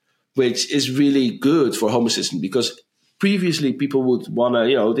 which is really good for Home Assistant because previously people would want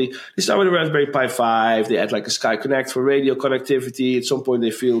to, they start with a Raspberry Pi 5, they add like a Sky Connect for radio connectivity. At some point they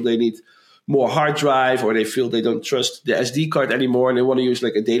feel they need more hard drive, or they feel they don't trust the SD card anymore and they want to use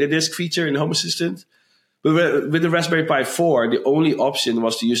like a data disk feature in Home Assistant. But with the Raspberry Pi 4, the only option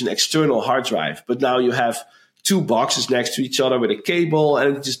was to use an external hard drive. But now you have two boxes next to each other with a cable,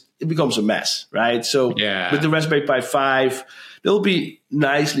 and it becomes a mess, right? So with the Raspberry Pi 5, they'll be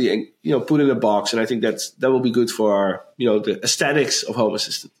nicely, put in a box, and I think that will be good for our, the aesthetics of Home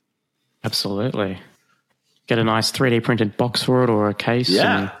Assistant. Absolutely. Get a nice 3D printed box for it or a case.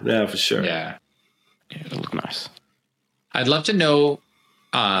 Yeah, for sure. Yeah, it'll look nice. I'd love to know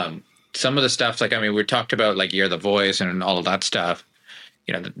some of the stuff. Like, I mean, we talked about like Hear the Voice and all of that stuff.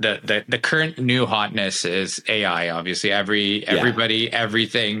 The current new hotness is AI. Obviously, everybody,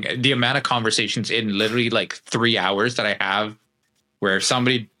 everything. The amount of conversations in literally like 3 hours that I have, where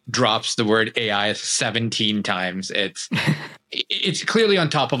somebody drops the word AI 17 times, it's clearly on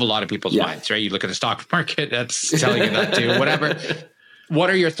top of a lot of people's minds, right? You look at the stock market, that's telling you that too. Whatever. What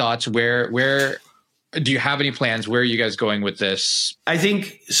are your thoughts? Where do you have any plans? Where are you guys going with this? I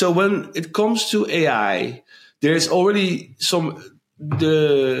think so. When it comes to AI, there's already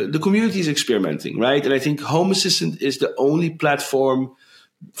the community is experimenting, right? And I think Home Assistant is the only platform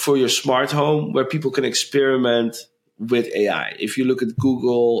for your smart home where people can experiment with AI. If you look at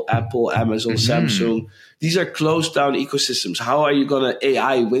Google, Apple, Amazon, Samsung, these are closed down ecosystems. How are you going to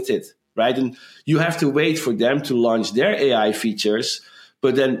AI with it, right? And you have to wait for them to launch their AI features,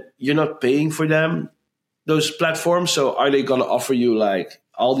 but then you're not paying for them, those platforms. So are they going to offer you like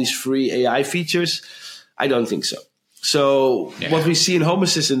all these free AI features? I don't think so. So what we see in Home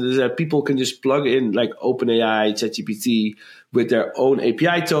Assistant is that people can just plug in like OpenAI, ChatGPT with their own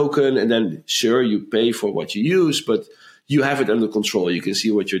API token. And then sure, you pay for what you use, but you have it under control. You can see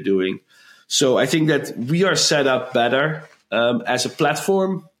what you're doing. So I think that we are set up better as a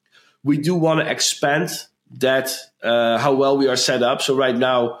platform. We do want to expand that, how well we are set up. So right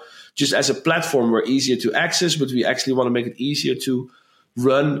now, just as a platform, we're easier to access, but we actually want to make it easier to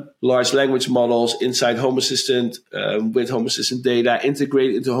run large language models inside Home Assistant with Home Assistant data,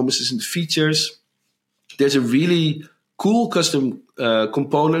 integrate into Home Assistant features. There's a really cool custom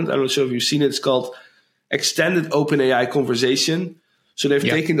component. I'm not sure if you've seen it. It's called Extended OpenAI Conversation. So they've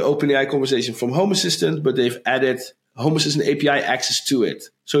taken the OpenAI conversation from Home Assistant, but they've added Home Assistant API access to it.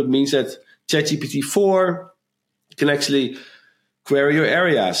 So it means that ChatGPT 4 can actually query your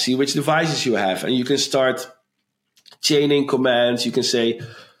area, see which devices you have, and you can start chaining commands. You can say,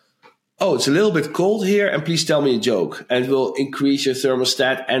 oh, it's a little bit cold here, and please tell me a joke. And it will increase your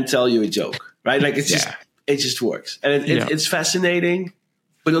thermostat and tell you a joke, right? Like it just works. And it's fascinating.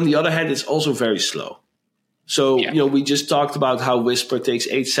 But on the other hand, it's also very slow. So, we just talked about how Whisper takes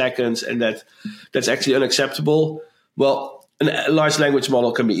 8 seconds and that's actually unacceptable. Well, a large language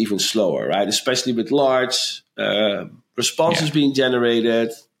model can be even slower, right? Especially with large responses being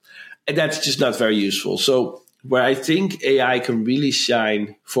generated. And that's just not very useful. So where I think AI can really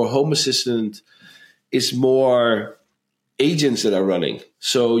shine for Home Assistant is more agents that are running.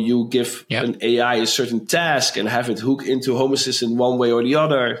 So you give an AI a certain task and have it hook into Home Assistant one way or the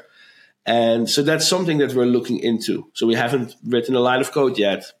other. And so that's something that we're looking into. So we haven't written a line of code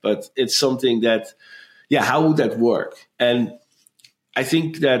yet, but it's something that, how would that work? And I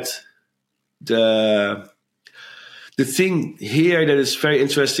think that the thing here that is very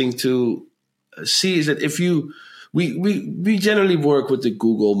interesting to see is that if we generally work with the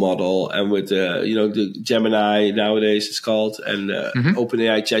Google model and with the Gemini nowadays it's called, and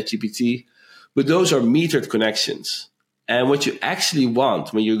OpenAI ChatGPT, but those are metered connections. And what you actually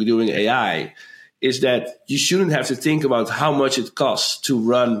want when you're doing AI is that you shouldn't have to think about how much it costs to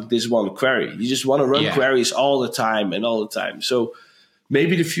run this one query. You just want to run queries all the time. So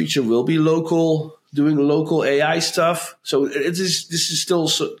maybe the future will be doing local AI stuff. So this is still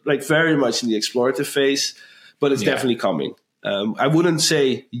very much in the explorative phase, but it's definitely coming. I wouldn't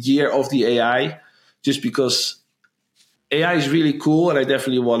say year of the AI, just because AI is really cool, and I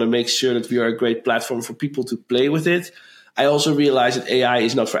definitely want to make sure that we are a great platform for people to play with it. I also realize that AI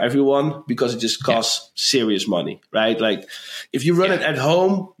is not for everyone because it just costs serious money, right? Like if you run it at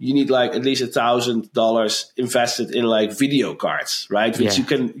home, you need at least $1,000 invested in video cards, right? Which you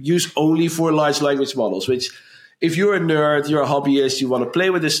can use only for large language models, which if you're a nerd, you're a hobbyist, you want to play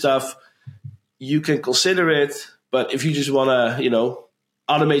with this stuff, you can consider it. But if you just want to,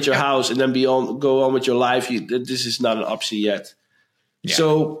 automate your house and then go on with your life, this is not an option yet. Yeah.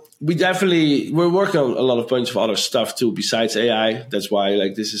 So we're working on a bunch of other stuff too besides AI. That's why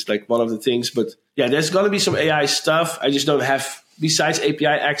this is one of the things. But there's going to be some AI stuff. I just don't have, besides API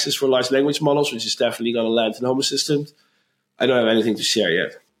access for large language models, which is definitely going to land in Home Assistant. I don't have anything to share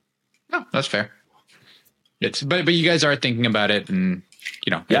yet. No, that's fair. But you guys are thinking about it, and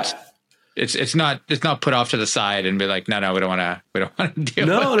it's not put off to the side and be like, no, we don't want to deal.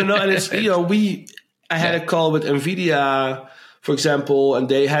 No. And it's I had a call with NVIDIA, for example, and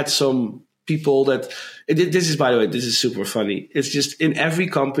they had some people that this is, by the way, this is super funny. It's just in every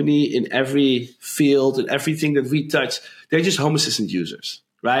company, in every field, in everything that we touch, they're just Home Assistant users,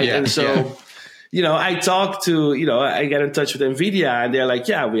 right? Yeah, and so, I talk to, I get in touch with NVIDIA, and they're like,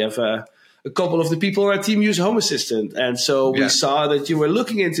 yeah, we have a couple of the people on our team use Home Assistant. And so we saw that you were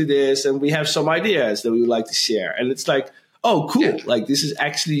looking into this, and we have some ideas that we would like to share. And it's like, oh, cool. Yeah. Like, this is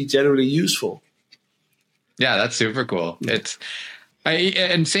actually generally useful. Yeah, that's super cool.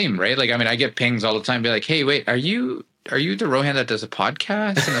 And same, right? Like, I mean, I get pings all the time, be like, hey, wait, are you the Rohan that does a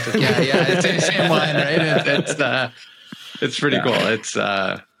podcast? And I was like, yeah, it's the same one, right? It's pretty cool.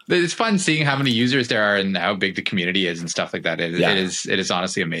 It's fun seeing how many users there are and how big the community is and stuff like that. It is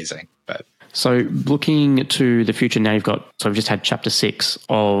honestly amazing. But so looking to the future now, we've just had chapter 6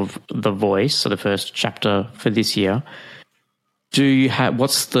 of The Voice, so the first chapter for this year. Do you have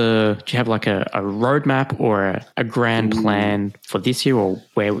like a roadmap or a grand plan for this year, or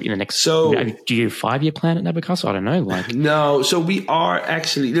where in the next? So do you 5-year plan at Nabu Casa? I don't know. No. So we are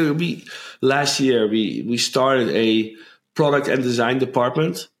actually last year we started a product and design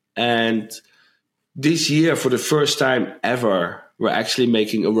department, and this year for the first time ever we're actually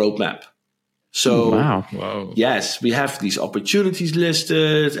making a roadmap. So wow. Yes, we have these opportunities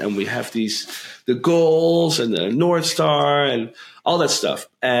listed, and we have the goals and the North Star and all that stuff.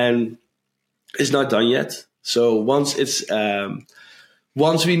 And it's not done yet. So once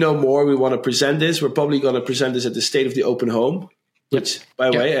we know more, we want to present this. We're probably going to present this at the State of the Open Home, which, by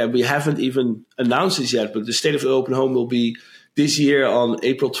the way, we haven't even announced this yet, but the State of the Open Home will be this year on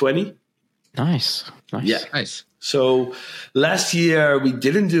April 20. Nice. Yeah. Nice. So last year we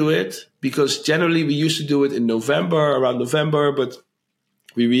didn't do it because generally we used to do it in around November, but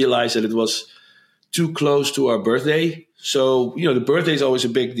we realized that it was too close to our birthday. So, the birthday is always a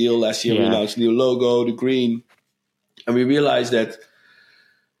big deal. Last year we announced the new logo, the green, and we realized that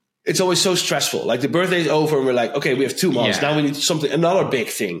it's always so stressful. Like, the birthday is over and we're like, okay, we have 2 months. Now we need another big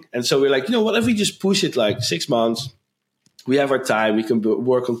thing. And so we're like, what if we just push it like 6 months? We have our time. We can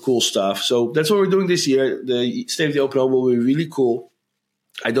work on cool stuff. So that's what we're doing this year. The State of the Open Home will be really cool.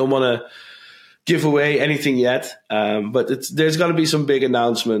 I don't want to give away anything yet, but there's going to be some big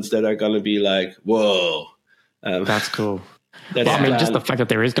announcements that are going to be like, whoa. That's cool. Just the fact that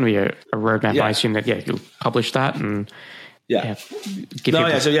there is going to be a roadmap, I assume that, you'll publish that and... we were talking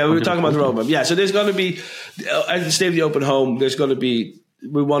about the roadmap. Yeah, so there's going to be, at the State of the Open Home, we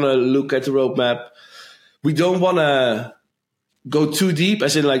want to look at the roadmap. We don't want to go too deep,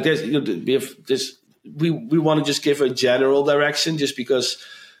 as in like this. We have this. We want to just give a general direction, just because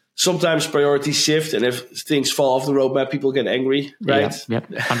sometimes priorities shift, and if things fall off the roadmap, people get angry, right? Yep.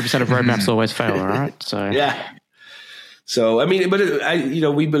 100% of roadmaps always fail, all right? So yeah. So, I mean, but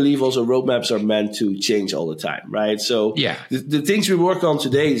we believe also roadmaps are meant to change all the time, right? So the things we work on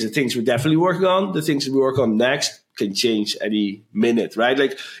today is the things we're definitely working on. The things we work on next can change any minute, right?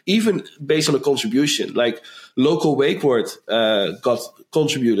 Like, even based on a contribution, like local wake word got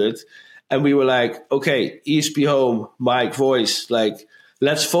contributed, and we were like, okay, ESP Home, mic, voice, like,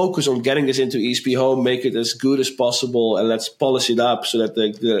 let's focus on getting this into ESP Home, make it as good as possible, and let's polish it up so that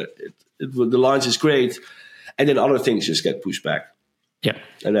the launch is great. And then other things just get pushed back. Yeah.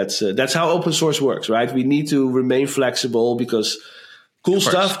 And that's how open source works, right? We need to remain flexible because cool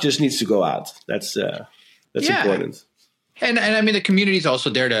stuff just needs to go out. That's important. And I mean, the community is also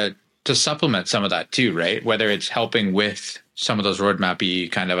there to supplement some of that too, right? Whether it's helping with some of those roadmap-y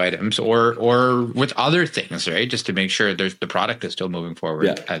kind of items or with other things, right? Just to make sure the product is still moving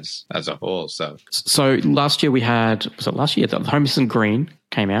forward as a whole. So last year the Home Assistant Green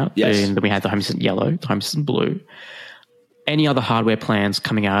came out. Yes. And then we had the Home Assistant Yellow, the Home Assistant Blue. Any other hardware plans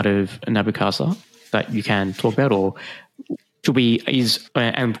coming out of Nabu Casa that you can talk about, or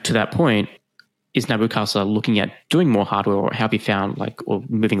and to that point, is Nabu Casa looking at doing more hardware, or have you found or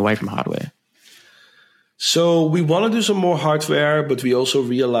moving away from hardware? So we want to do some more hardware, but we also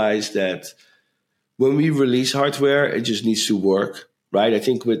realize that when we release hardware, it just needs to work, right? I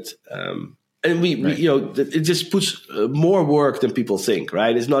think it just puts more work than people think,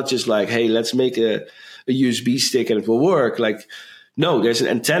 right? It's not just like, hey, let's make a USB stick and it will work. Like, no, there's an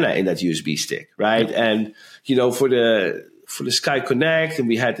antenna in that USB stick, right? Yeah. And for the Sky Connect, and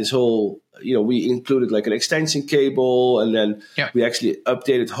we had this whole, we included like an extension cable, and then we actually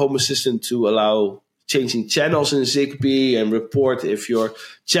updated Home Assistant to allow changing channels in Zigbee and report if your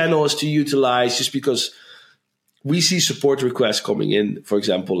channel is to utilize, just because we see support requests coming in, for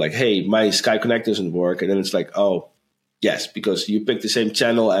example, like, hey, my Sky Connect doesn't work. And then it's like, oh, yes, because you picked the same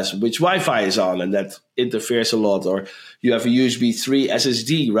channel as which Wi-Fi is on, and that interferes a lot. Or you have a USB 3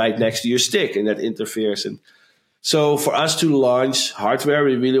 SSD right next to your stick, and that interferes. And So for us to launch hardware,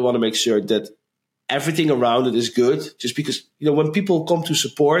 we really want to make sure that everything around it is good. Just because, when people come to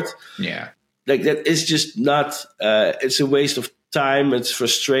support, like that is just not, it's a waste of time. It's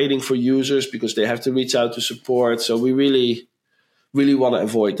frustrating for users because they have to reach out to support. So we really, really want to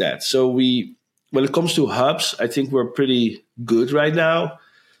avoid that. So when it comes to hubs, I think we're pretty good right now.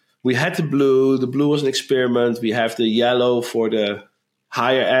 We had the blue. The blue was an experiment. We have the yellow for the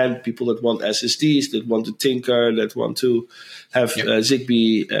higher end, people that want SSDs, that want to tinker, that want to have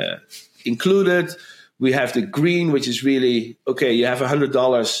Zigbee included. We have the green, which is really, okay, you have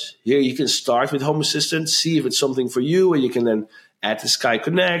 $100 here. You can start with Home Assistant, see if it's something for you, and you can then add the Sky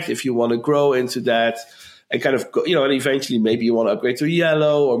Connect if you want to grow into that. And kind of, and eventually maybe you want to upgrade to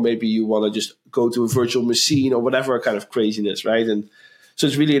yellow, or maybe you want to just go to a virtual machine or whatever kind of craziness, right? And so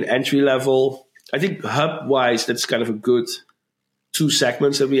it's really an entry level. I think hub-wise, that's kind of a good 2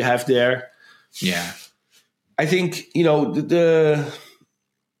 segments that we have there. Yeah. I think,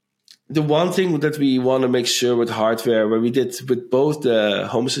 the one thing that we want to make sure with hardware, where we did with both the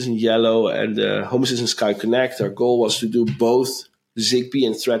Home Assistant Yellow and the Home Assistant Sky Connect, our goal was to do both Zigbee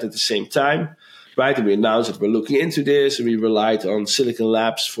and Thread at the same time, right? And we announced that we're looking into this, and we relied on Silicon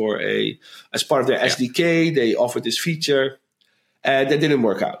Labs as part of their SDK. They offered this feature, and that didn't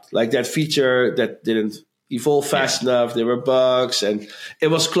work out. Like that feature, that didn't evolve fast enough. There were bugs, and it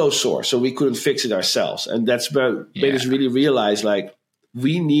was closed source, so we couldn't fix it ourselves. And that's where made us really realize, like,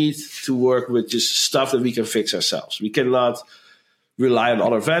 we need to work with just stuff that we can fix ourselves. We cannot rely on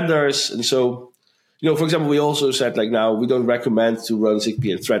other vendors. And so, for example, we also said, like, now we don't recommend to run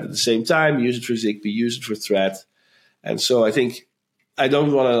Zigbee and Thread at the same time. Use it for Zigbee, use it for Thread. And so I think I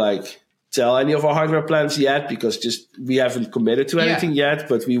don't want to tell any of our hardware plans yet, because just we haven't committed to anything yet,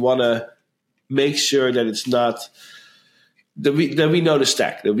 but we want to make sure that it's not that we know the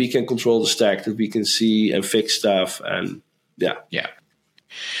stack, that we can control the stack, that we can see and fix stuff. And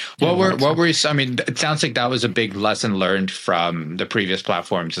What were I mean, it sounds like that was a big lesson learned from the previous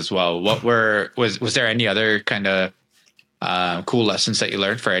platforms as well. Was there any other kind of cool lessons that you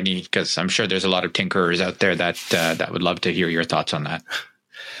learned for any? Because I'm sure there's a lot of tinkerers out there that would love to hear your thoughts on that.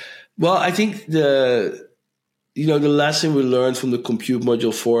 Well, I think the lesson we learned from the Compute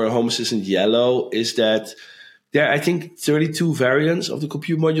Module 4 Home Assistant Yellow is that there are, I think, 32 variants of the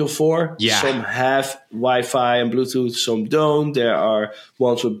Compute Module 4. Yeah. Some have Wi-Fi and Bluetooth, some don't. There are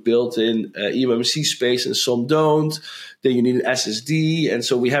ones with built-in eMMC space and some don't. Then you need an SSD. And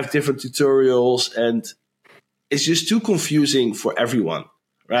so we have different tutorials, and it's just too confusing for everyone,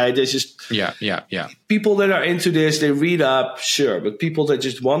 right? There's just people that are into this, they read up, sure. But people that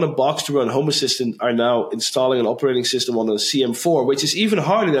just want a box to run Home Assistant are now installing an operating system on a CM4, which is even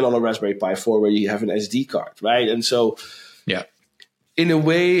harder than on a Raspberry Pi 4 where you have an SD card, right? And so in a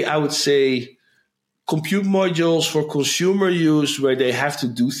way, I would say compute modules for consumer use where they have to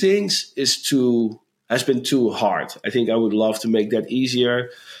do things has been too hard. I think I would love to make that easier.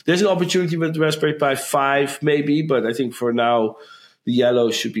 There's an opportunity with the Raspberry Pi 5 maybe, but I think for now, the yellow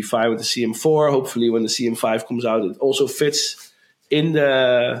should be fine with the CM4. Hopefully, when the CM5 comes out, it also fits in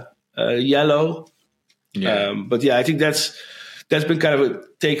the yellow. Yeah. But I think that's been kind of a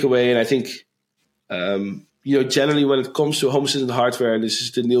takeaway. And I think, generally when it comes to Home Assistant hardware, and this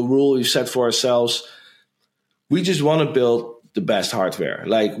is the new rule we've set for ourselves, we just want to build the best hardware.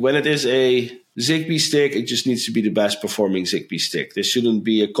 Like when it is a Zigbee stick, it just needs to be the best performing Zigbee stick. There shouldn't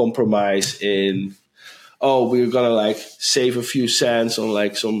be a compromise in, we're going to save a few cents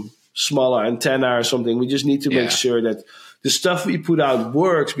on some smaller antenna or something. We just need to make sure that the stuff we put out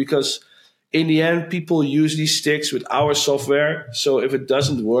works, because in the end, people use these sticks with our software. So if it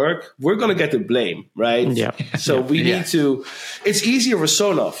doesn't work, we're going to get the blame, right? Yeah. So we need to, it's easier for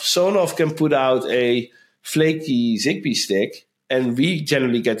Sonoff. Sonoff can put out a flaky Zigbee stick, and we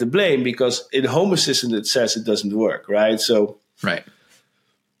generally get the blame because in Home Assistant, it says it doesn't work, right? So,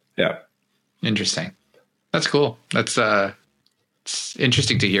 yeah. Interesting. That's cool. That's it's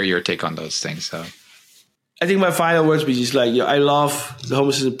interesting to hear your take on those things. So, I think my final words would be just I love the Home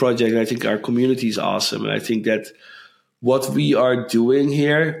Assistant project, and I think our community is awesome. And I think that what we are doing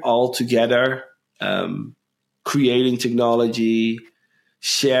here all together, creating technology,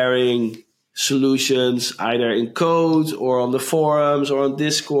 sharing solutions, either in code or on the forums or on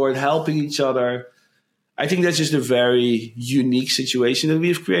Discord, helping each other. I think that's just a very unique situation that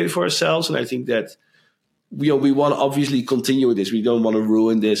we've created for ourselves. And I think that we want to obviously continue with this. We don't want to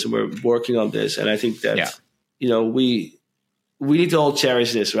ruin this, and we're working on this. And I think that, we need to all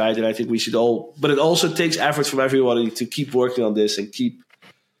cherish this, right? And I think we should all, but it also takes effort from everybody to keep working on this and keep,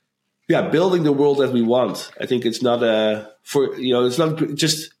 building the world that we want. I think it's not it's not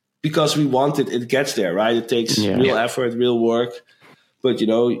just because we want it, it gets there, right? It takes real effort, real work. But,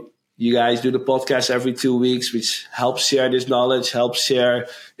 you guys do the podcast every 2 weeks, which helps share this knowledge,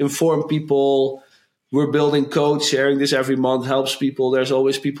 inform people. We're building code, sharing this every month helps people. There's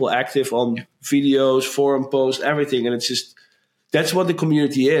always people active on videos, forum posts, everything. And it's just, that's what the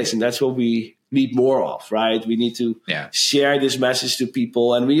community is. And that's what we need more of, right? We need to share this message to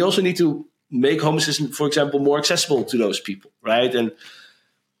people. And we also need to make Home Assistant, for example, more accessible to those people, right? And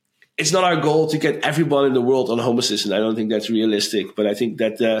it's not our goal to get everyone in the world on Home Assistant. I don't think that's realistic. But I think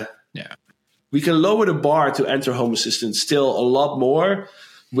that we can lower the bar to enter Home Assistant still a lot more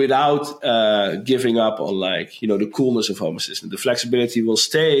without giving up on the coolness of Home Assistant. The flexibility will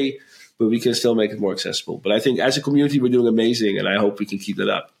stay, but we can still make it more accessible. But I think as a community, we're doing amazing, and I hope we can keep that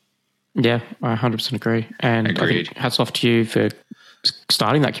up. Yeah, I 100% agree. And I think hats off to you for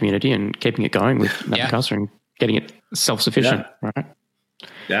starting that community and keeping it going with Nabu Casa and getting it self-sufficient, right?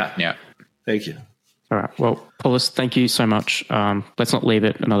 Yeah. Thank you. All right. Well, Paulus, thank you so much. Let's not leave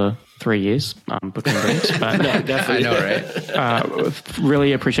it another 3 years booking drinks. But no, definitely. I know, right?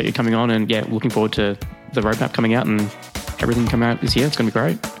 Really appreciate you coming on, and looking forward to the roadmap coming out and everything coming out this year. It's going to be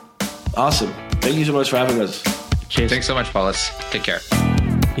great. Awesome. Thank you so much for having us. Cheers. Thanks so much, Paulus. Take care.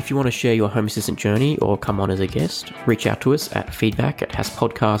 If you want to share your Home Assistant journey or come on as a guest, reach out to us at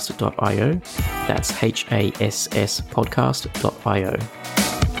feedback@hasspodcast.io. That's HASS podcast.io.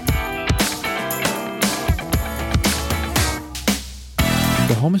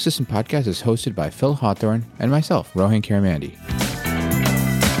 The Home Assistant Podcast is hosted by Phil Hawthorne and myself, Rohan Karamandi.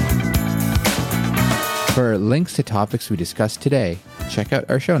 For links to topics we discussed today, check out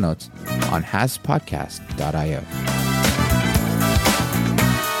our show notes on hasspodcast.io.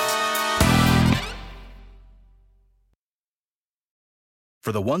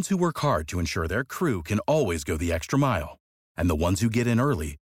 For the ones who work hard to ensure their crew can always go the extra mile, and the ones who get in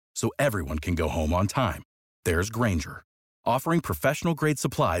early so everyone can go home on time, there's Grainger, offering professional-grade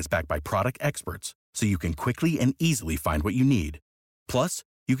supplies backed by product experts so you can quickly and easily find what you need. Plus,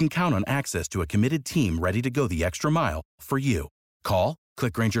 you can count on access to a committed team ready to go the extra mile for you. Call,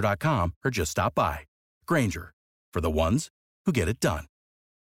 click Grainger.com, or just stop by. Grainger, for the ones who get it done.